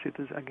begin to see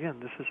this again.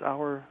 This is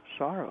our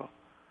sorrow.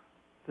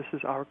 This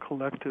is our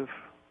collective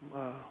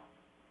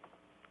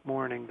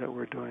mourning that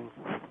we're doing.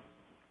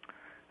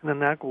 And then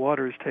that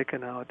water is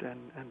taken out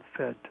and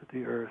fed to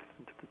the earth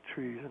and to the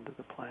trees and to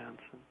the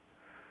plants.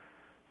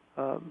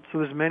 So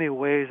there's many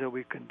ways that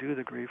we can do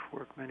the grief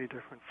work, many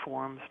different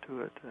forms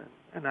to it.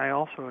 And I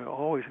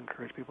always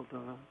encourage people to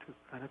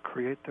kind of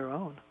create their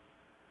own.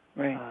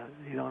 Right.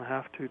 You don't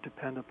have to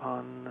depend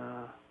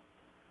upon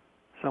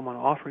someone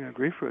offering a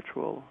grief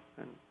ritual.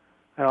 And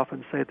I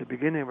often say at the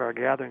beginning of our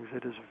gatherings,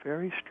 it is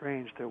very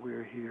strange that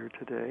we're here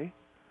today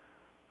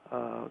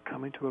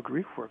coming to a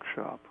grief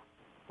workshop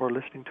or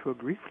listening to a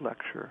grief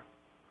lecture.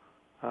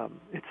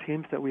 It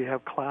seems that we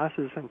have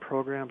classes and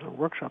programs and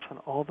workshops on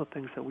all the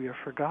things that we have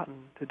forgotten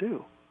to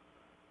do.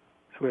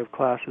 So we have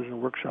classes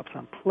and workshops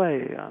on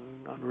play,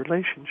 on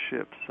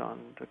relationships, on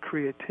the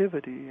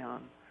creativity,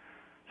 on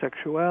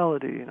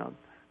sexuality.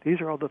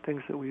 These are all the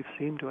things that we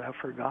seem to have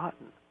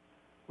forgotten,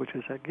 which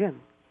is, again,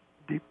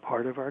 deep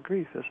part of our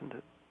grief, isn't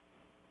it?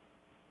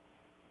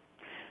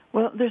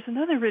 Well, there's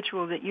another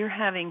ritual that you're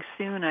having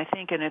soon, I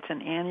think, and it's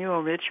an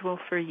annual ritual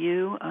for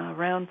you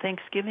around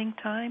Thanksgiving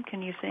time.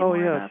 Can you say more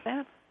about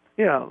that?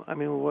 Yeah. I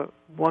mean,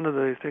 one of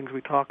the things we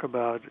talk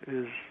about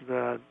is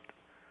that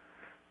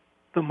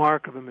the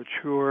mark of a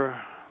mature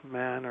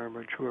man or a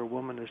mature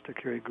woman is to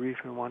carry grief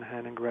in one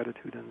hand and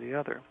gratitude in the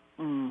other.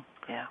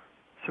 Yeah.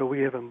 So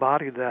we have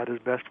embodied that as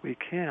best we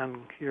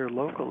can here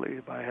locally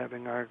by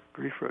having our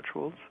grief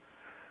rituals,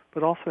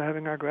 but also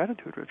having our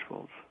gratitude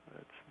rituals.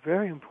 It's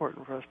very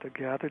important for us to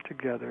gather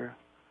together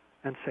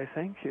and say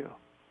thank you.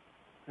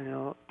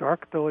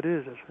 Dark though it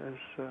is, as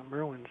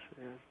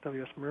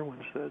W.S. Merwin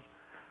says,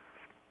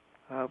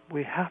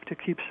 we have to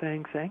keep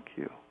saying thank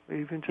you,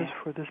 even just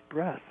for this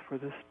breath, for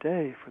this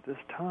day, for this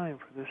time,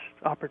 for this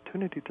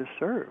opportunity to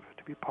serve,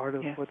 to be part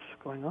of what's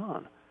going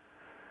on.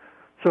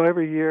 So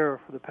every year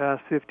for the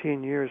past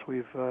 15 years,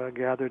 we've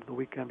gathered the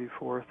weekend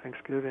before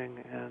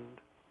Thanksgiving and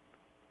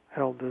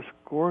held this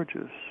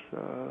gorgeous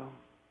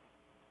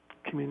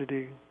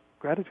community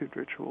gratitude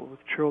ritual with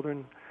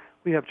children.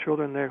 We have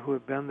children there who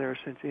have been there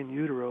since in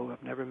utero,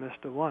 have never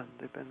missed a one.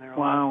 They've been there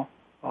all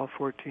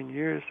 14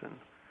 years, and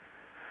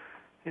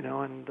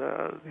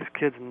these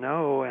kids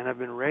know and have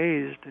been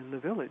raised in the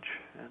village.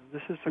 And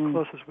this is the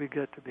closest we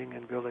get to being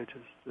in village,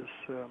 is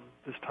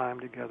this time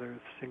together,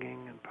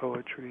 singing and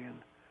poetry, and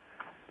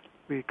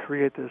we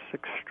create this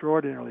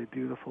extraordinarily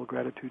beautiful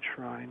gratitude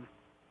shrine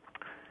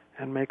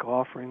and make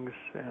offerings,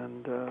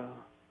 and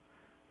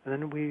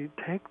then we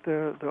take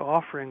the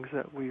offerings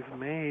that we've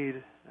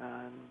made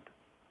and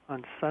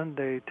on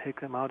Sunday take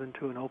them out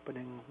into an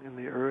opening in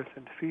the earth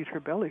and feed her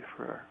belly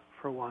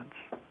for once.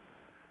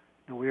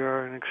 And we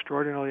are an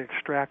extraordinarily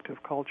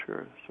extractive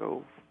culture,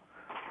 so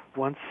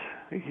once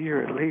a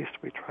year at least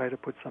we try to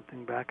put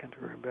something back into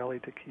her belly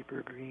to keep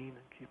her green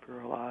and keep her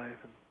alive.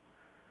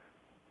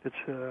 And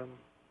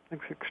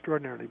it's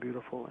extraordinarily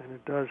beautiful, and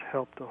it does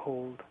help to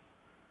hold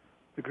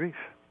the grief.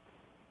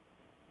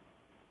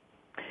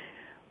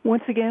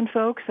 Once again,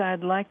 folks,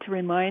 I'd like to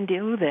remind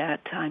you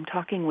that I'm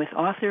talking with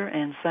author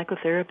and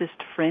psychotherapist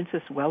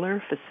Francis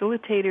Weller,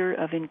 facilitator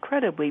of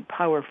incredibly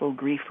powerful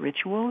grief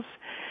rituals,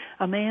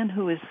 a man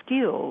who is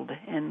skilled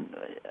and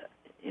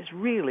is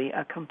really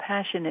a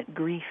compassionate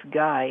grief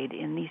guide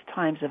in these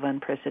times of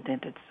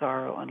unprecedented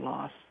sorrow and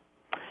loss.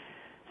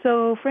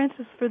 So,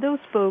 Francis, for those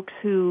folks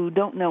who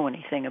don't know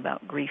anything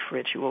about grief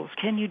rituals,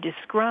 can you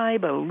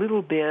describe a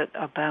little bit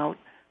about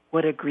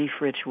what a grief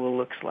ritual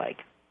looks like?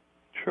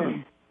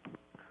 Sure.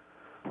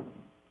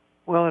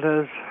 Well, it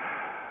has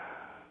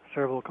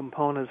several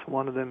components.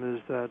 One of them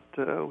is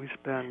that we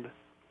spend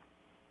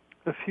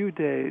a few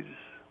days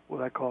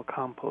what I call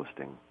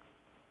composting.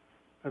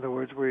 In other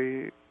words,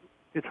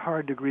 it's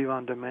hard to grieve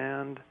on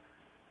demand,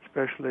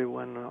 especially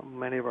when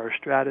many of our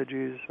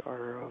strategies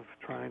are of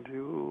trying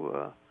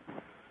to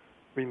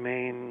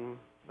remain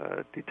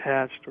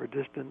detached or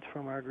distant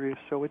from our grief.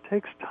 So it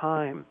takes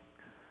time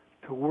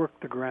to work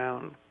the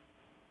ground.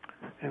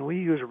 And we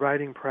use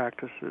writing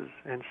practices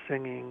and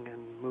singing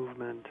and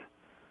movement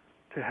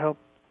to help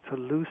to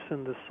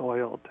loosen the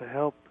soil, to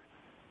help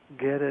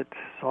get it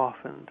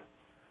softened.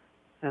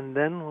 And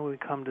then when we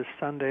come to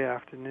Sunday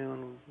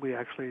afternoon, we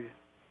actually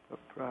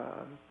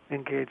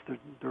engage the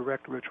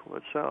direct ritual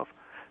itself.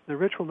 The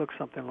ritual looks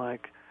something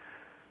like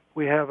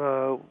we have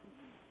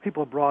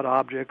people brought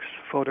objects,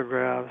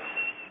 photographs,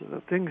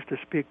 things to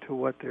speak to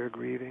what they're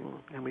grieving,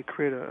 and we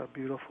create a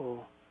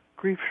beautiful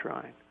grief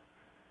shrine.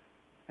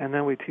 And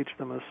then we teach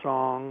them a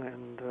song,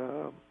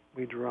 and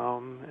we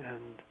drum,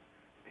 and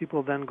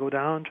people then go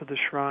down to the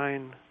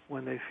shrine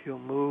when they feel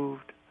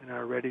moved and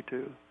are ready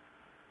to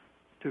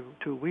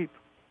weep,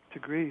 to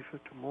grieve,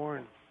 to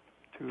mourn,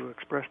 to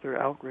express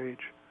their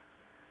outrage.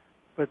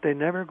 But they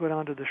never go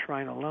down to the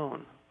shrine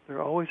alone.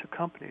 They're always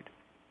accompanied.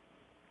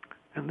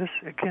 And this,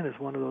 again, is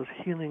one of those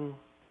healing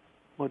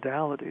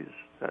modalities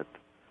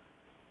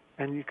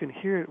and you can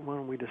hear it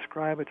when we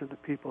describe it to the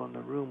people in the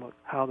room,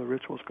 how the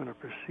ritual is going to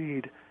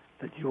proceed,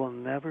 that you will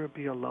never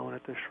be alone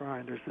at the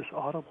shrine. There's this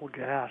audible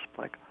gasp,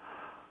 like,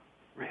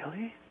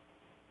 really?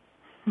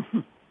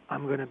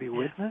 I'm going to be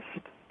witnessed?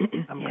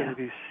 I'm going to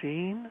be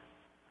seen?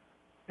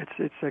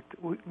 It's like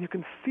you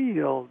can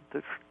feel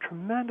the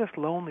tremendous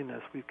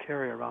loneliness we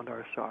carry around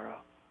our sorrow,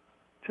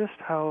 just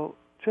how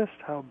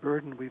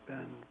burdened we've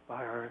been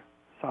by our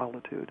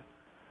solitude.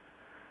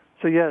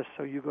 So yes,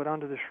 so you go down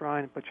to the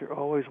shrine, but you're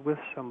always with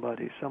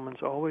somebody.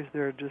 Someone's always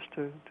there just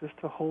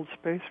to hold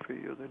space for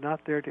you. They're not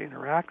there to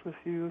interact with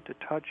you, to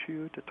touch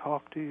you, to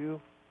talk to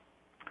you,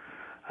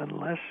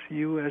 unless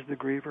you, as the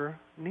griever,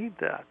 need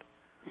that.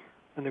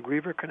 And the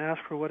griever can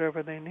ask for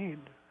whatever they need: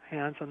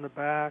 hands on the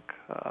back,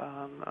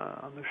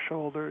 on the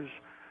shoulders.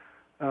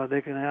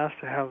 They can ask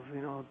to have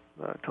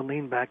to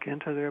lean back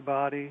into their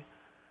body.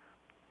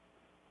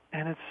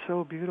 And it's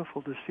so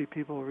beautiful to see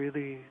people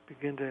really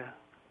begin to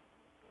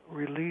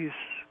release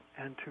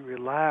and to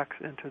relax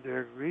into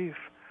their grief,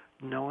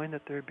 knowing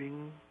that they're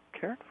being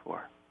cared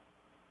for.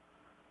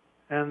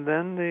 And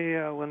then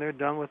when they're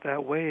done with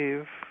that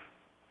wave,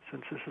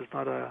 since this is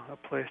not a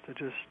place to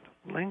just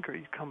linger,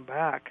 you come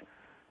back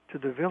to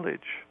the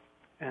village,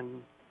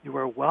 and you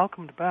are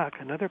welcomed back.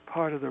 Another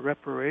part of the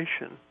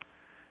reparation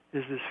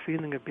is this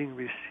feeling of being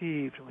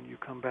received when you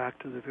come back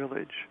to the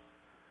village.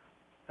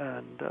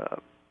 And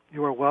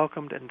you are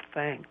welcomed and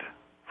thanked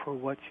for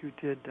what you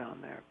did down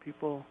there.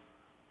 People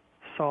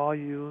saw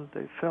you,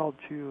 they felt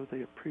you,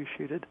 they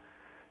appreciated,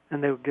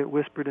 and they would get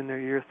whispered in their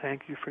ear,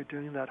 "Thank you for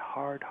doing that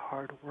hard,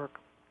 hard work.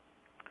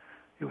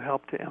 You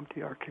helped to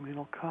empty our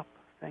communal cup.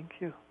 Thank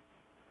you."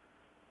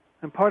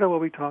 And part of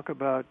what we talk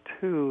about,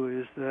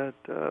 too, is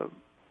that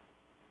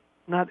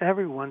not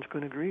everyone's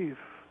going to grieve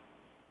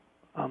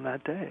on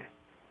that day,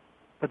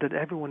 but that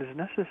everyone is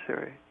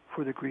necessary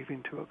for the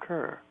grieving to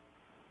occur.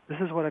 This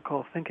is what I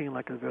call thinking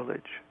like a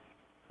village.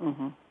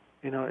 Mm-hmm.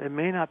 It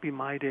may not be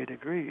my day to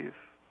grieve,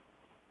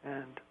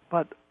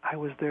 but I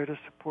was there to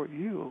support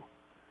you.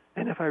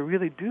 And if I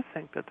really do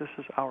think that this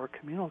is our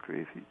communal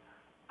grief,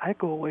 I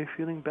go away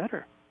feeling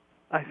better.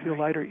 I feel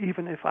lighter,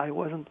 even if I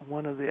wasn't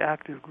one of the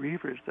active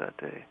grievers that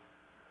day.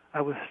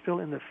 I was still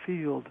in the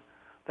field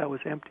that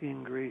was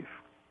emptying grief.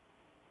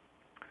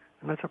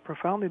 And that's a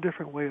profoundly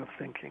different way of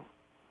thinking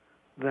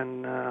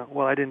than,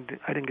 I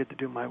didn't get to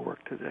do my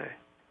work today.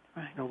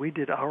 Right. No, we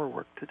did our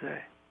work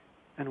today,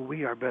 and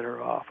we are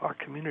better off. Our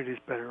community is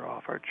better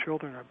off. Our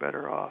children are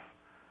better off.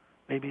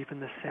 Maybe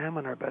even the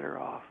salmon are better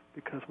off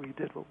because we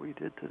did what we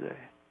did today.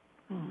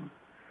 Mm.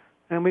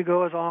 And we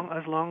go as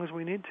long as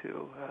we need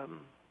to.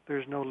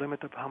 There's no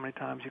limit of how many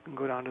times you can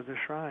go down to the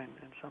shrine.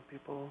 And some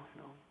people,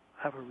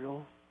 have a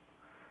real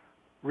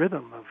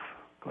rhythm of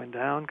going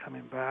down,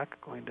 coming back,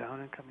 going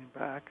down and coming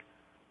back.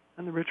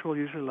 And the ritual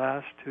usually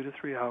lasts 2 to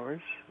 3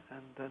 hours.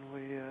 And then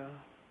we,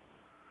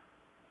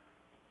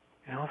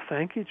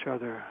 thank each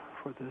other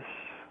for this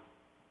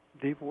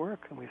deep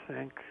work. And we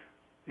thank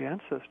the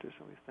ancestors,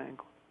 and we thank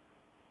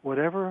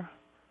whatever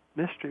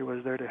mystery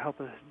was there to help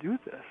us do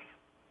this.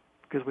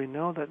 Because we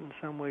know that in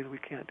some ways we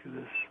can't do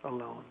this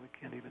alone. We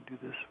can't even do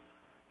this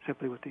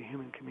simply with the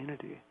human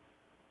community.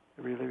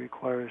 It really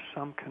requires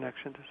some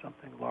connection to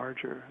something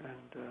larger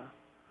and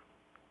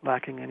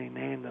lacking any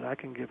name that I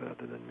can give it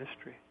other than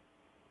mystery.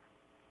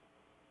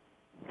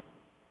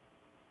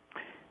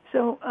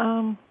 So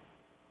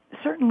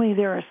certainly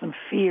there are some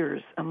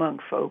fears among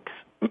folks,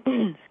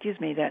 excuse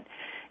me, that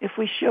if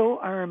we show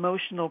our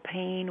emotional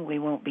pain, we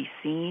won't be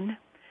seen.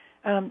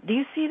 Do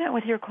you see that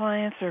with your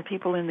clients or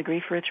people in the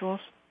grief rituals?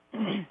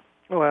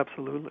 Oh,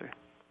 absolutely.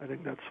 I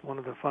think that's one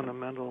of the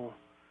fundamental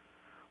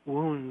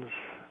wounds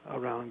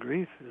around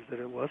grief, is that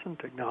it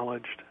wasn't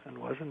acknowledged and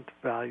wasn't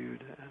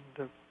valued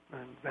and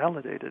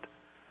validated.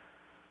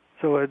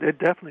 So it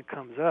definitely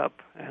comes up,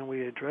 and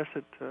we address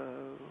it,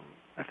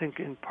 I think,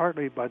 in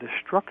partly by the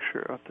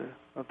structure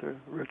of the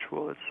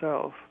ritual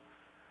itself,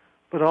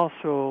 but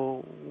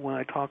also when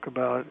I talk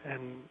about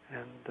and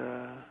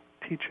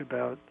teach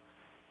about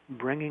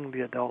bringing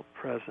the adult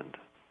present.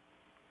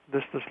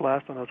 This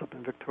last one, I was up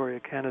in Victoria,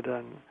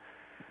 Canada,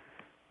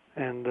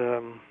 and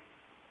a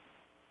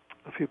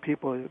few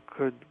people you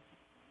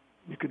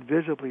could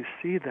visibly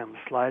see them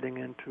sliding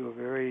into a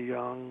very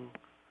young,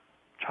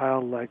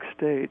 childlike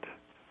state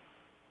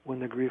when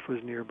the grief was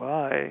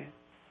nearby,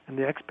 and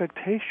the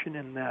expectation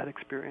in that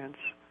experience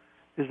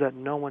is that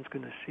no one's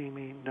going to see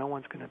me, no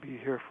one's going to be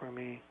here for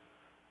me,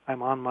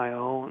 I'm on my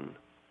own.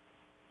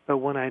 But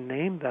when I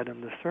named that in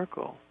the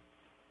circle,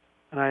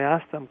 and I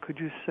asked them, could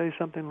you say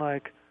something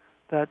like,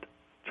 that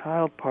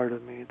child part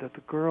of me, that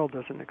the girl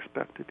doesn't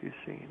expect to be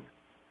seen,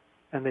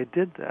 and they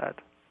did that,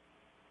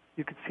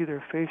 you could see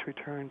their face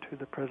return to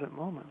the present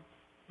moment.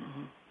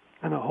 Mm-hmm.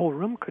 And the whole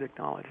room could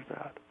acknowledge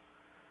that.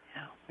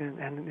 Yeah.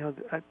 And you know,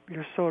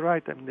 you're so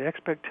right. I mean, the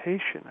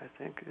expectation, I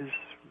think, is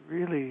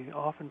really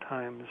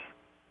oftentimes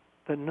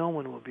that no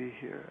one will be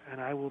here, and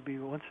I will be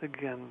once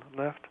again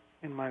left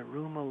in my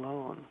room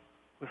alone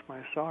with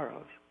my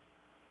sorrows.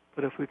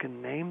 But if we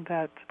can name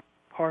that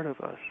part of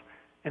us,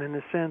 and in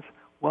a sense,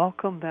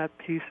 welcome that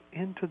piece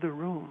into the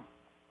room,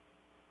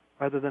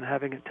 rather than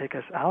having it take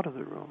us out of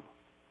the room,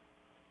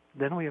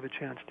 then we have a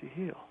chance to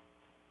heal.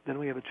 Then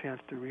we have a chance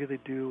to really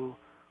do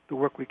the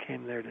work we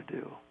came there to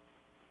do.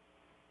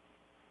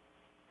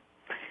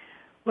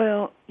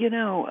 Well, you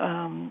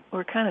know,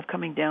 we're kind of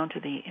coming down to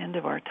the end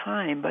of our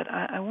time, but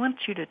I want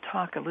you to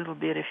talk a little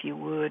bit, if you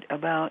would,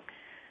 about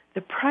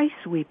the price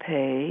we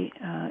pay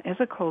as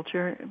a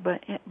culture,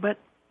 but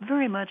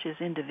very much as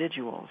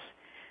individuals,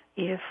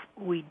 if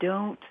we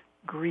don't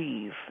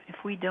grieve, if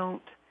we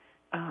don't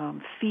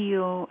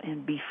feel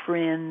and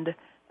befriend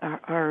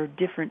our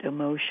different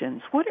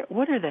emotions.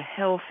 What are the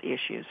health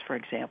issues, for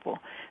example,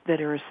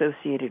 that are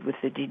associated with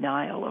the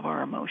denial of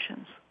our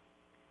emotions?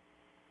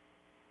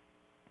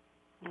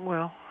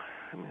 Well,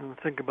 I mean,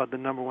 think about the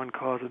number one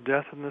cause of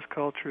death in this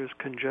culture is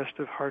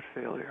congestive heart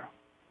failure.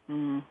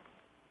 Mm.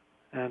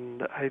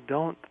 And I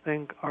don't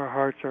think our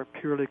hearts are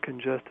purely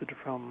congested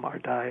from our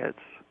diets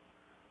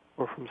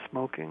or from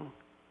smoking.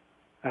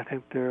 I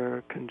think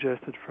they're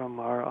congested from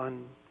our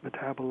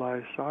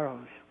unmetabolized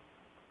sorrows,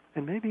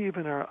 and maybe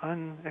even our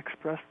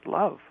unexpressed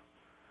love.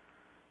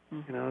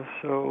 Mm-hmm. You know,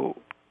 so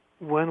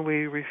when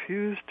we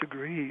refuse to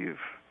grieve,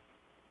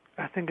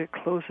 I think it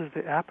closes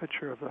the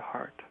aperture of the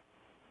heart.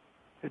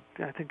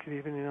 I think it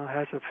even,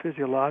 has a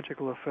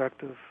physiological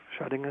effect of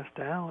shutting us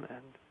down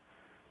and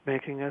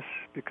making us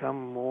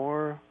become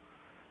more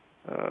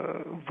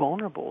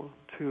vulnerable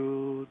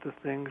to the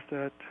things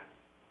that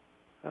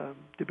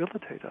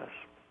debilitate us.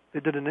 They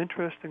did an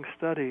interesting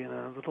study in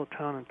a little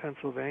town in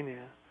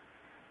Pennsylvania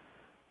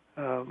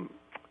in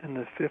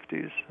the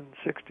 50s and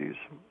 60s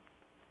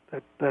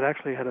that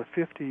actually had a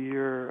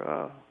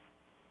 50-year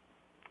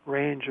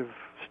range of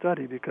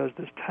study, because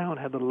this town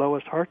had the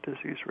lowest heart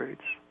disease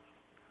rates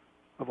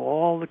of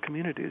all the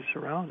communities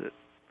around it.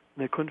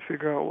 And they couldn't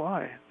figure out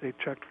why. They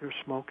checked for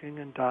smoking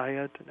and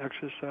diet and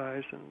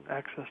exercise and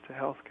access to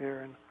health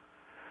care, and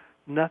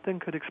nothing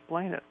could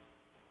explain it.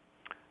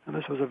 And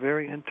this was a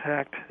very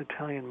intact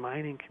Italian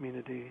mining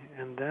community.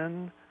 And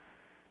then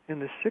in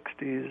the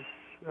 60s,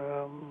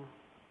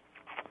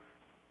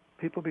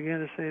 people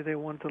began to say they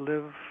wanted to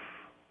live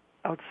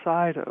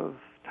outside of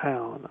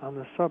town, on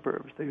the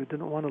suburbs. They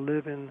didn't want to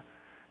live in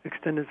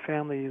extended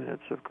family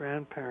units of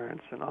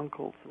grandparents and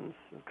uncles and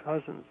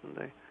cousins, and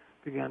they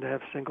began to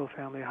have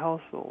single-family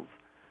households.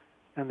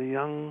 And the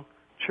young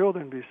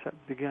children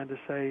began to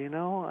say,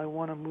 I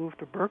want to move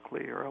to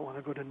Berkeley, or I want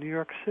to go to New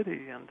York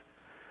City. And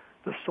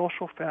the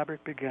social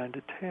fabric began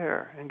to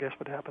tear, and guess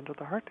what happened to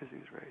the heart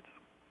disease rates?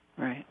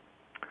 Right.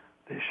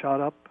 They shot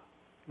up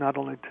not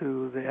only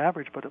to the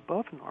average, but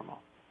above normal.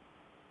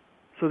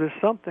 So there's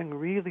something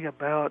really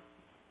about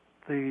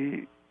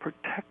the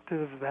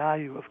protective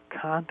value of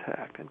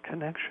contact and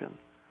connection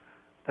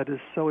that is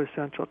so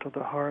essential to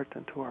the heart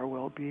and to our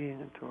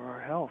well-being and to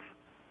our health.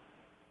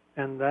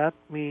 And that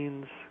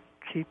means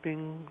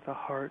keeping the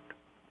heart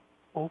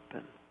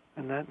open.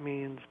 And that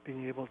means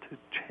being able to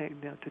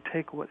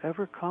take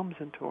whatever comes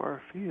into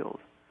our field,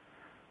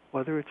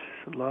 whether it's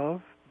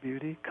love,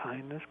 beauty,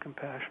 kindness,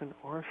 compassion,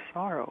 or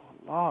sorrow,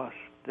 loss,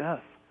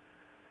 death,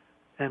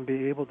 and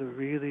be able to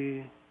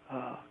really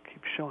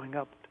keep showing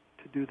up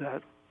to do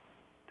that,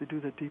 to do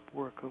the deep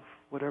work of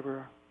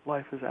whatever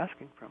life is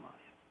asking from us.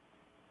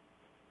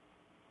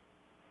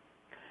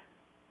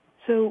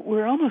 So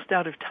we're almost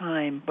out of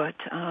time, but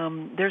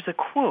there's a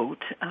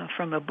quote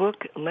from a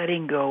book,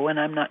 Letting Go, and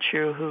I'm not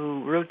sure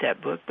who wrote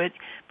that book, but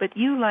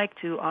you like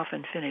to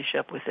often finish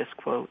up with this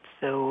quote.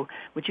 So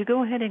would you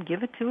go ahead and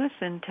give it to us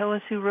and tell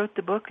us who wrote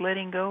the book,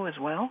 Letting Go, as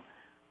well?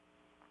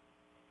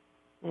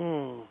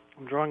 I'm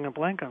drawing a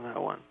blank on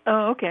that one.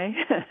 Oh, okay.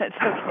 That's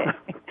okay.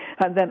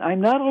 Then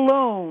I'm not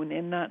alone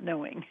in not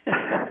knowing.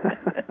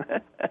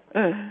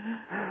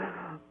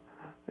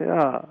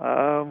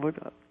 Yeah. Do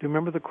you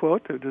remember the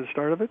quote at the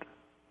start of it?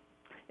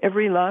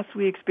 Every loss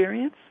we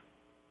experience?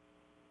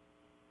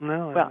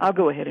 No. Well, I'll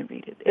go ahead and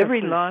read it. Yeah,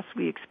 Every please. loss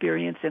we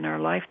experience in our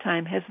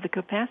lifetime has the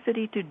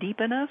capacity to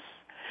deepen us,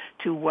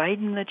 to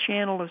widen the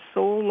channel of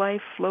soul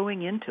life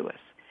flowing into us.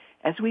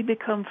 As we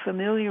become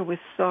familiar with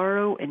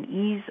sorrow and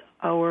ease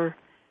our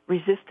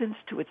resistance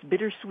to its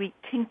bittersweet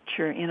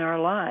tincture in our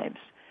lives,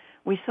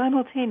 we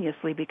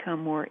simultaneously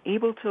become more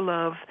able to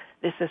love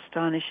this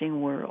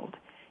astonishing world.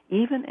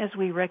 Even as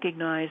we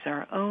recognize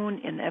our own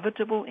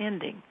inevitable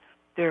ending,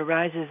 there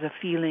arises a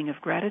feeling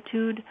of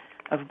gratitude,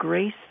 of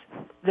grace,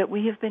 that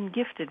we have been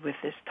gifted with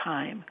this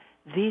time,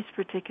 these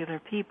particular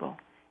people,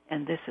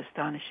 and this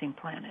astonishing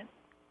planet.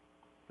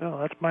 Well,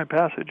 that's my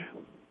passage.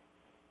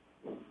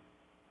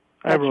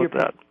 That's I wrote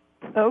that.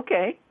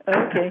 Okay.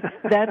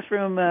 That's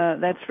from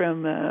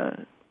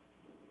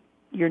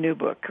your new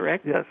book,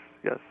 correct? Yes.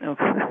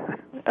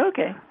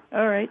 Okay.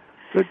 All right.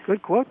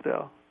 Good quote,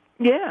 though.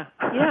 Yeah.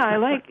 I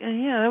like.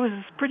 That was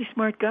a pretty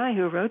smart guy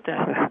who wrote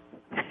that.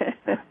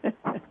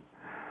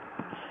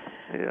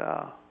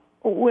 Yeah.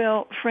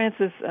 Well,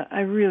 Francis,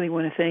 I really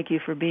want to thank you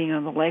for being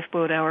on the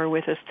Lifeboat Hour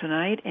with us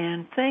tonight,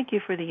 and thank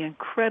you for the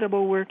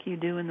incredible work you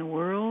do in the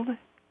world.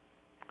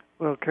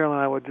 Well, Carolyn,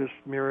 I would just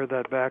mirror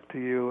that back to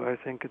you. I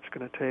think it's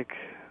going to take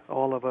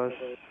all of us,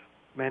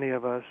 many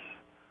of us,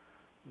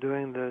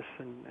 doing this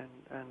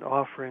and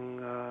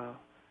offering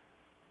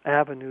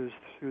avenues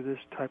through this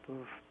type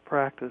of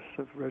practice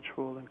of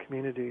ritual and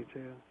community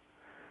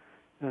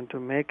to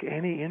make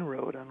any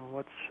inroad on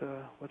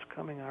what's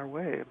coming our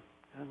way.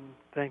 And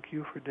thank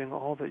you for doing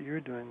all that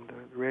you're doing,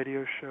 the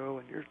radio show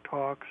and your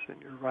talks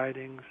and your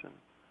writings.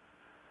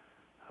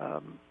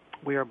 And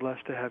we are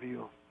blessed to have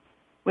you.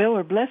 Well,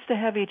 we're blessed to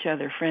have each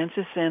other,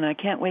 Francis, and I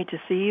can't wait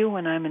to see you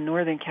when I'm in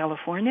Northern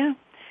California.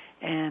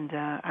 And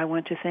I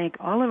want to thank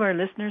all of our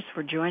listeners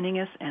for joining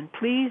us, and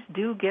please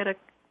do get a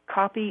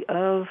copy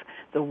of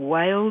The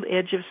Wild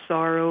Edge of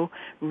Sorrow,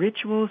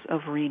 Rituals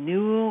of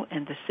Renewal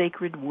and the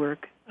Sacred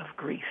Work of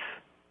Grief.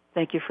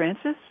 Thank you,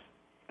 Francis.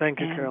 Thank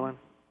you, Carolyn.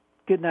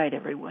 Good night,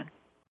 everyone.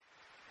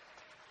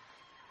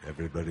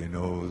 Everybody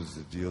knows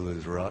the deal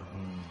is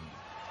rotten.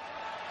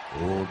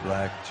 Old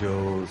Black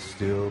Joe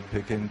still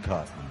picking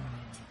cotton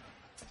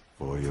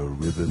for your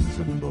ribbons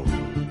and bows.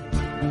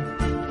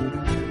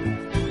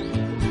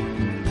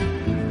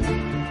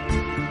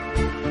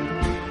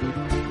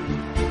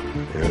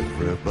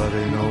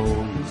 Everybody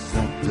knows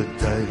that the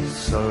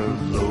dice are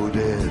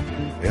loaded.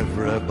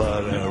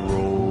 Everybody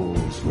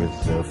rolls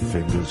with their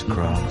fingers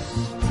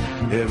crossed.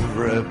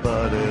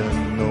 Everybody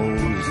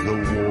knows the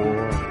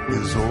war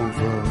is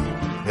over.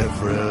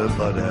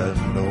 Everybody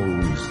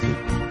knows the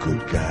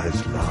good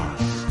guys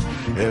lost.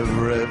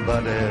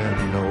 Everybody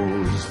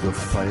knows the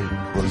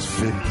fight was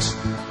fixed.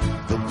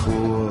 The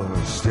poor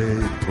stay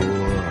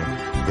poor.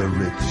 The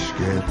rich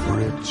get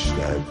rich.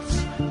 That's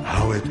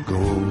how it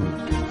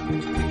goes.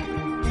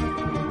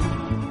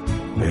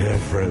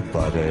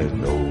 Everybody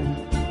knows.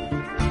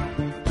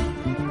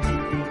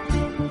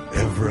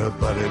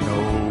 Everybody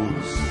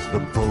knows the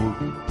boat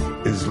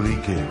is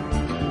leaking.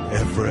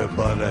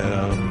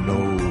 Everybody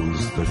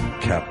knows the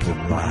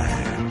captain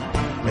lied.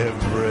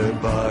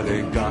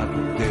 Everybody got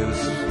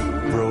this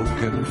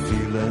broken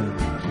feeling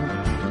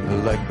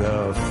like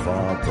their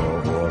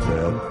father or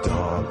their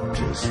dog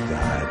just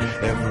died.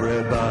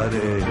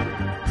 Everybody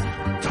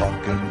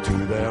talking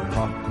to their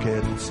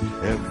pockets.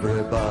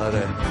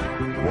 Everybody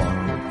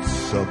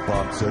wants a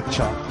box of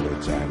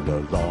chocolates and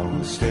a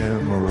long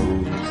stem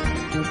rose.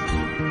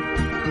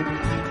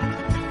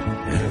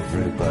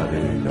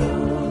 Everybody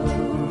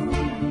knows.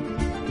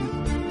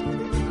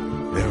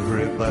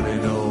 Everybody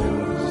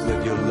knows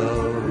that you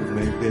love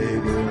me,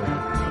 baby.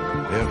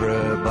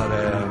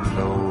 Everybody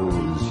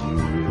knows you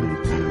really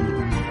do.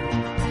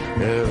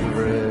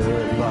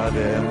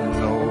 Everybody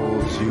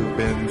knows you've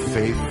been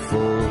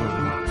faithful.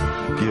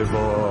 Give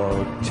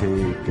or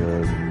take a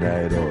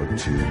night or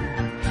two.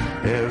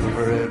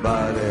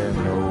 Everybody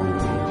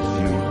knows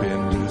you've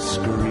been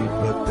discreet,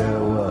 but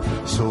there were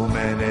so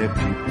many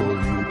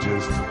people you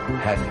just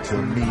had to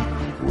meet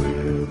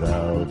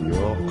without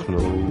your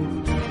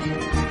clothes.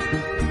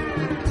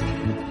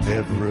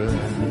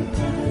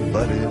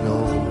 Everybody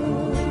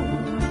knows.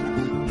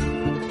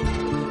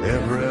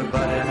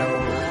 Everybody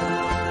knows.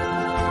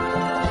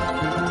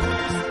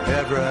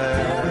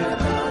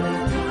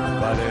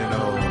 Everybody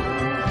knows.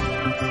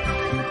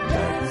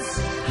 That's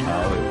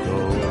how it goes.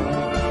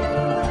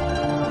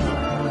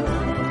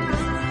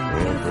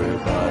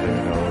 Everybody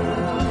knows.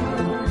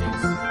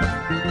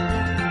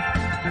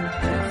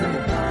 Everybody knows.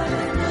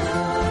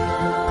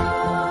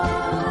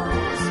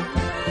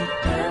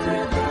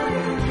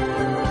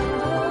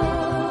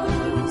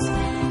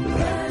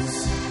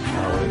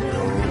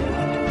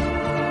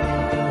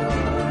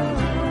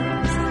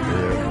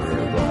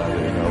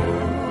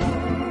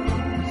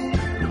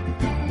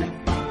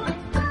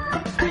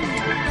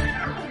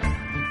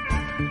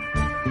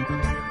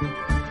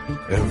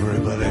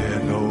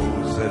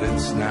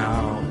 It's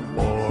now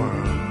or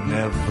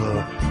never.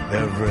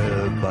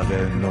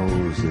 Everybody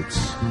knows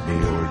it's me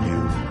or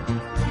you.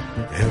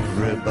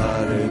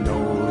 Everybody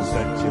knows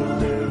that you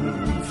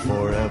live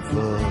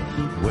forever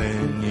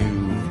when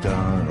you've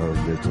done a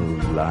little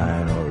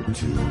line or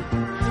two.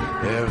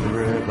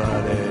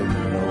 Everybody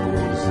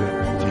knows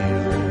that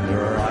dealing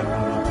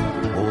rotten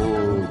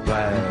old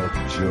Black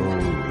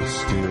Joe's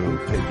still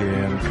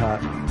picking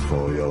cotton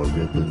for your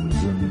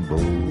ribbons and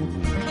bows.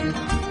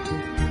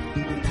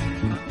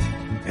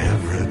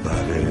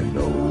 Everybody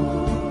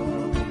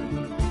knows.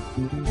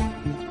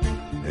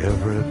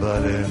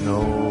 Everybody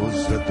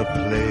knows that the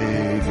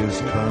plague is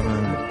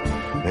coming.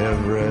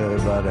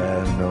 Everybody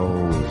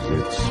knows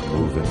it's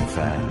moving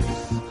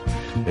fast.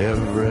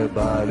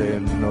 Everybody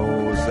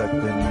knows that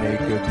the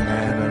naked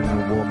man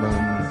and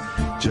woman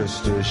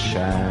just a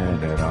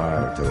shining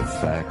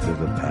artifact of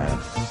the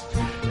past.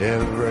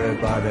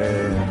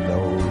 Everybody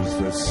knows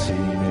the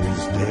scene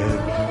is dead,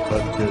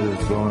 but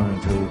there's going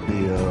to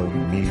be a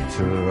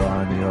meter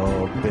on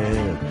your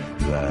bed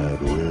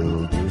that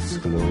will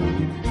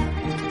disclose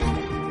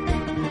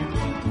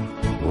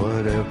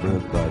what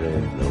everybody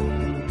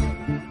knows.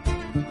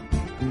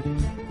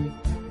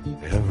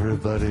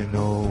 Everybody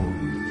knows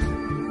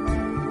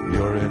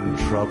you're in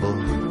trouble.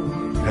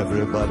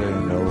 Everybody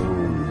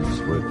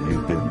knows what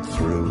you've been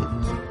through.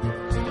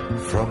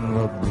 From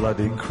the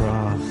bloody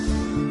cross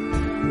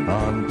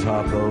on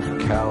top of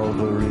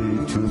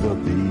Calvary to the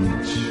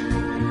beach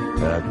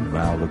at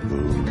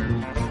Malibu.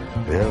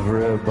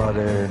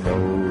 Everybody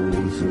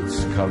knows it's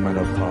coming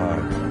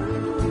apart.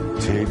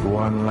 Take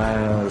one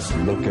last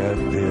look at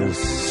this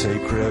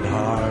sacred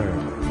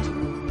heart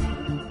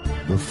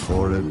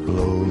before it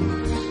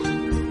blows.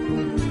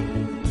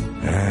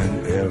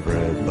 And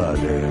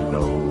everybody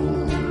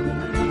knows.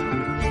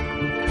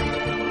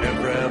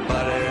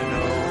 Everybody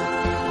knows.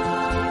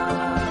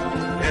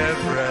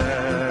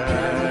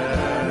 Everybody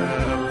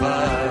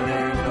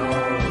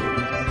knows.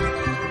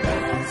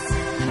 That's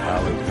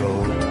how it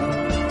goes.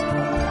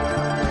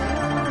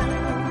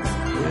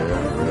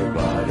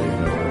 Everybody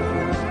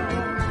knows.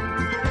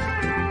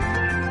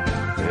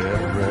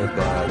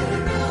 Everybody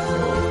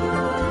knows.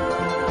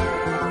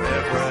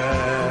 Everybody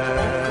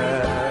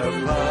knows.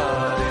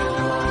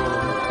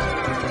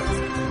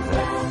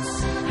 That's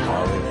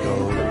how it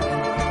goes.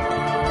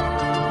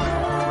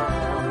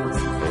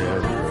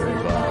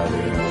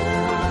 Everybody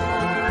knows.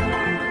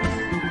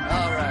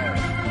 All right.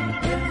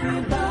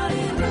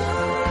 Everybody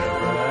knows.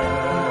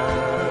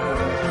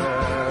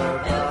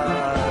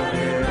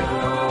 Everybody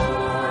knows.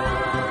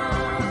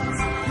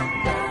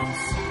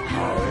 That's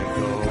how it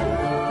goes.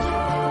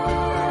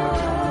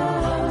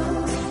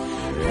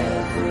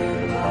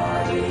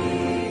 Everybody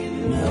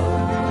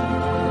knows.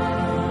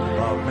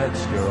 Bob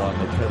Metzger on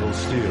the pedal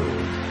steel.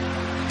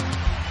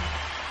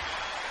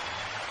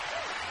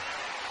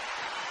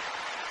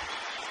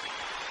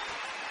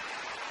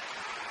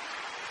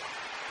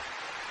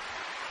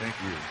 Thank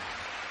you.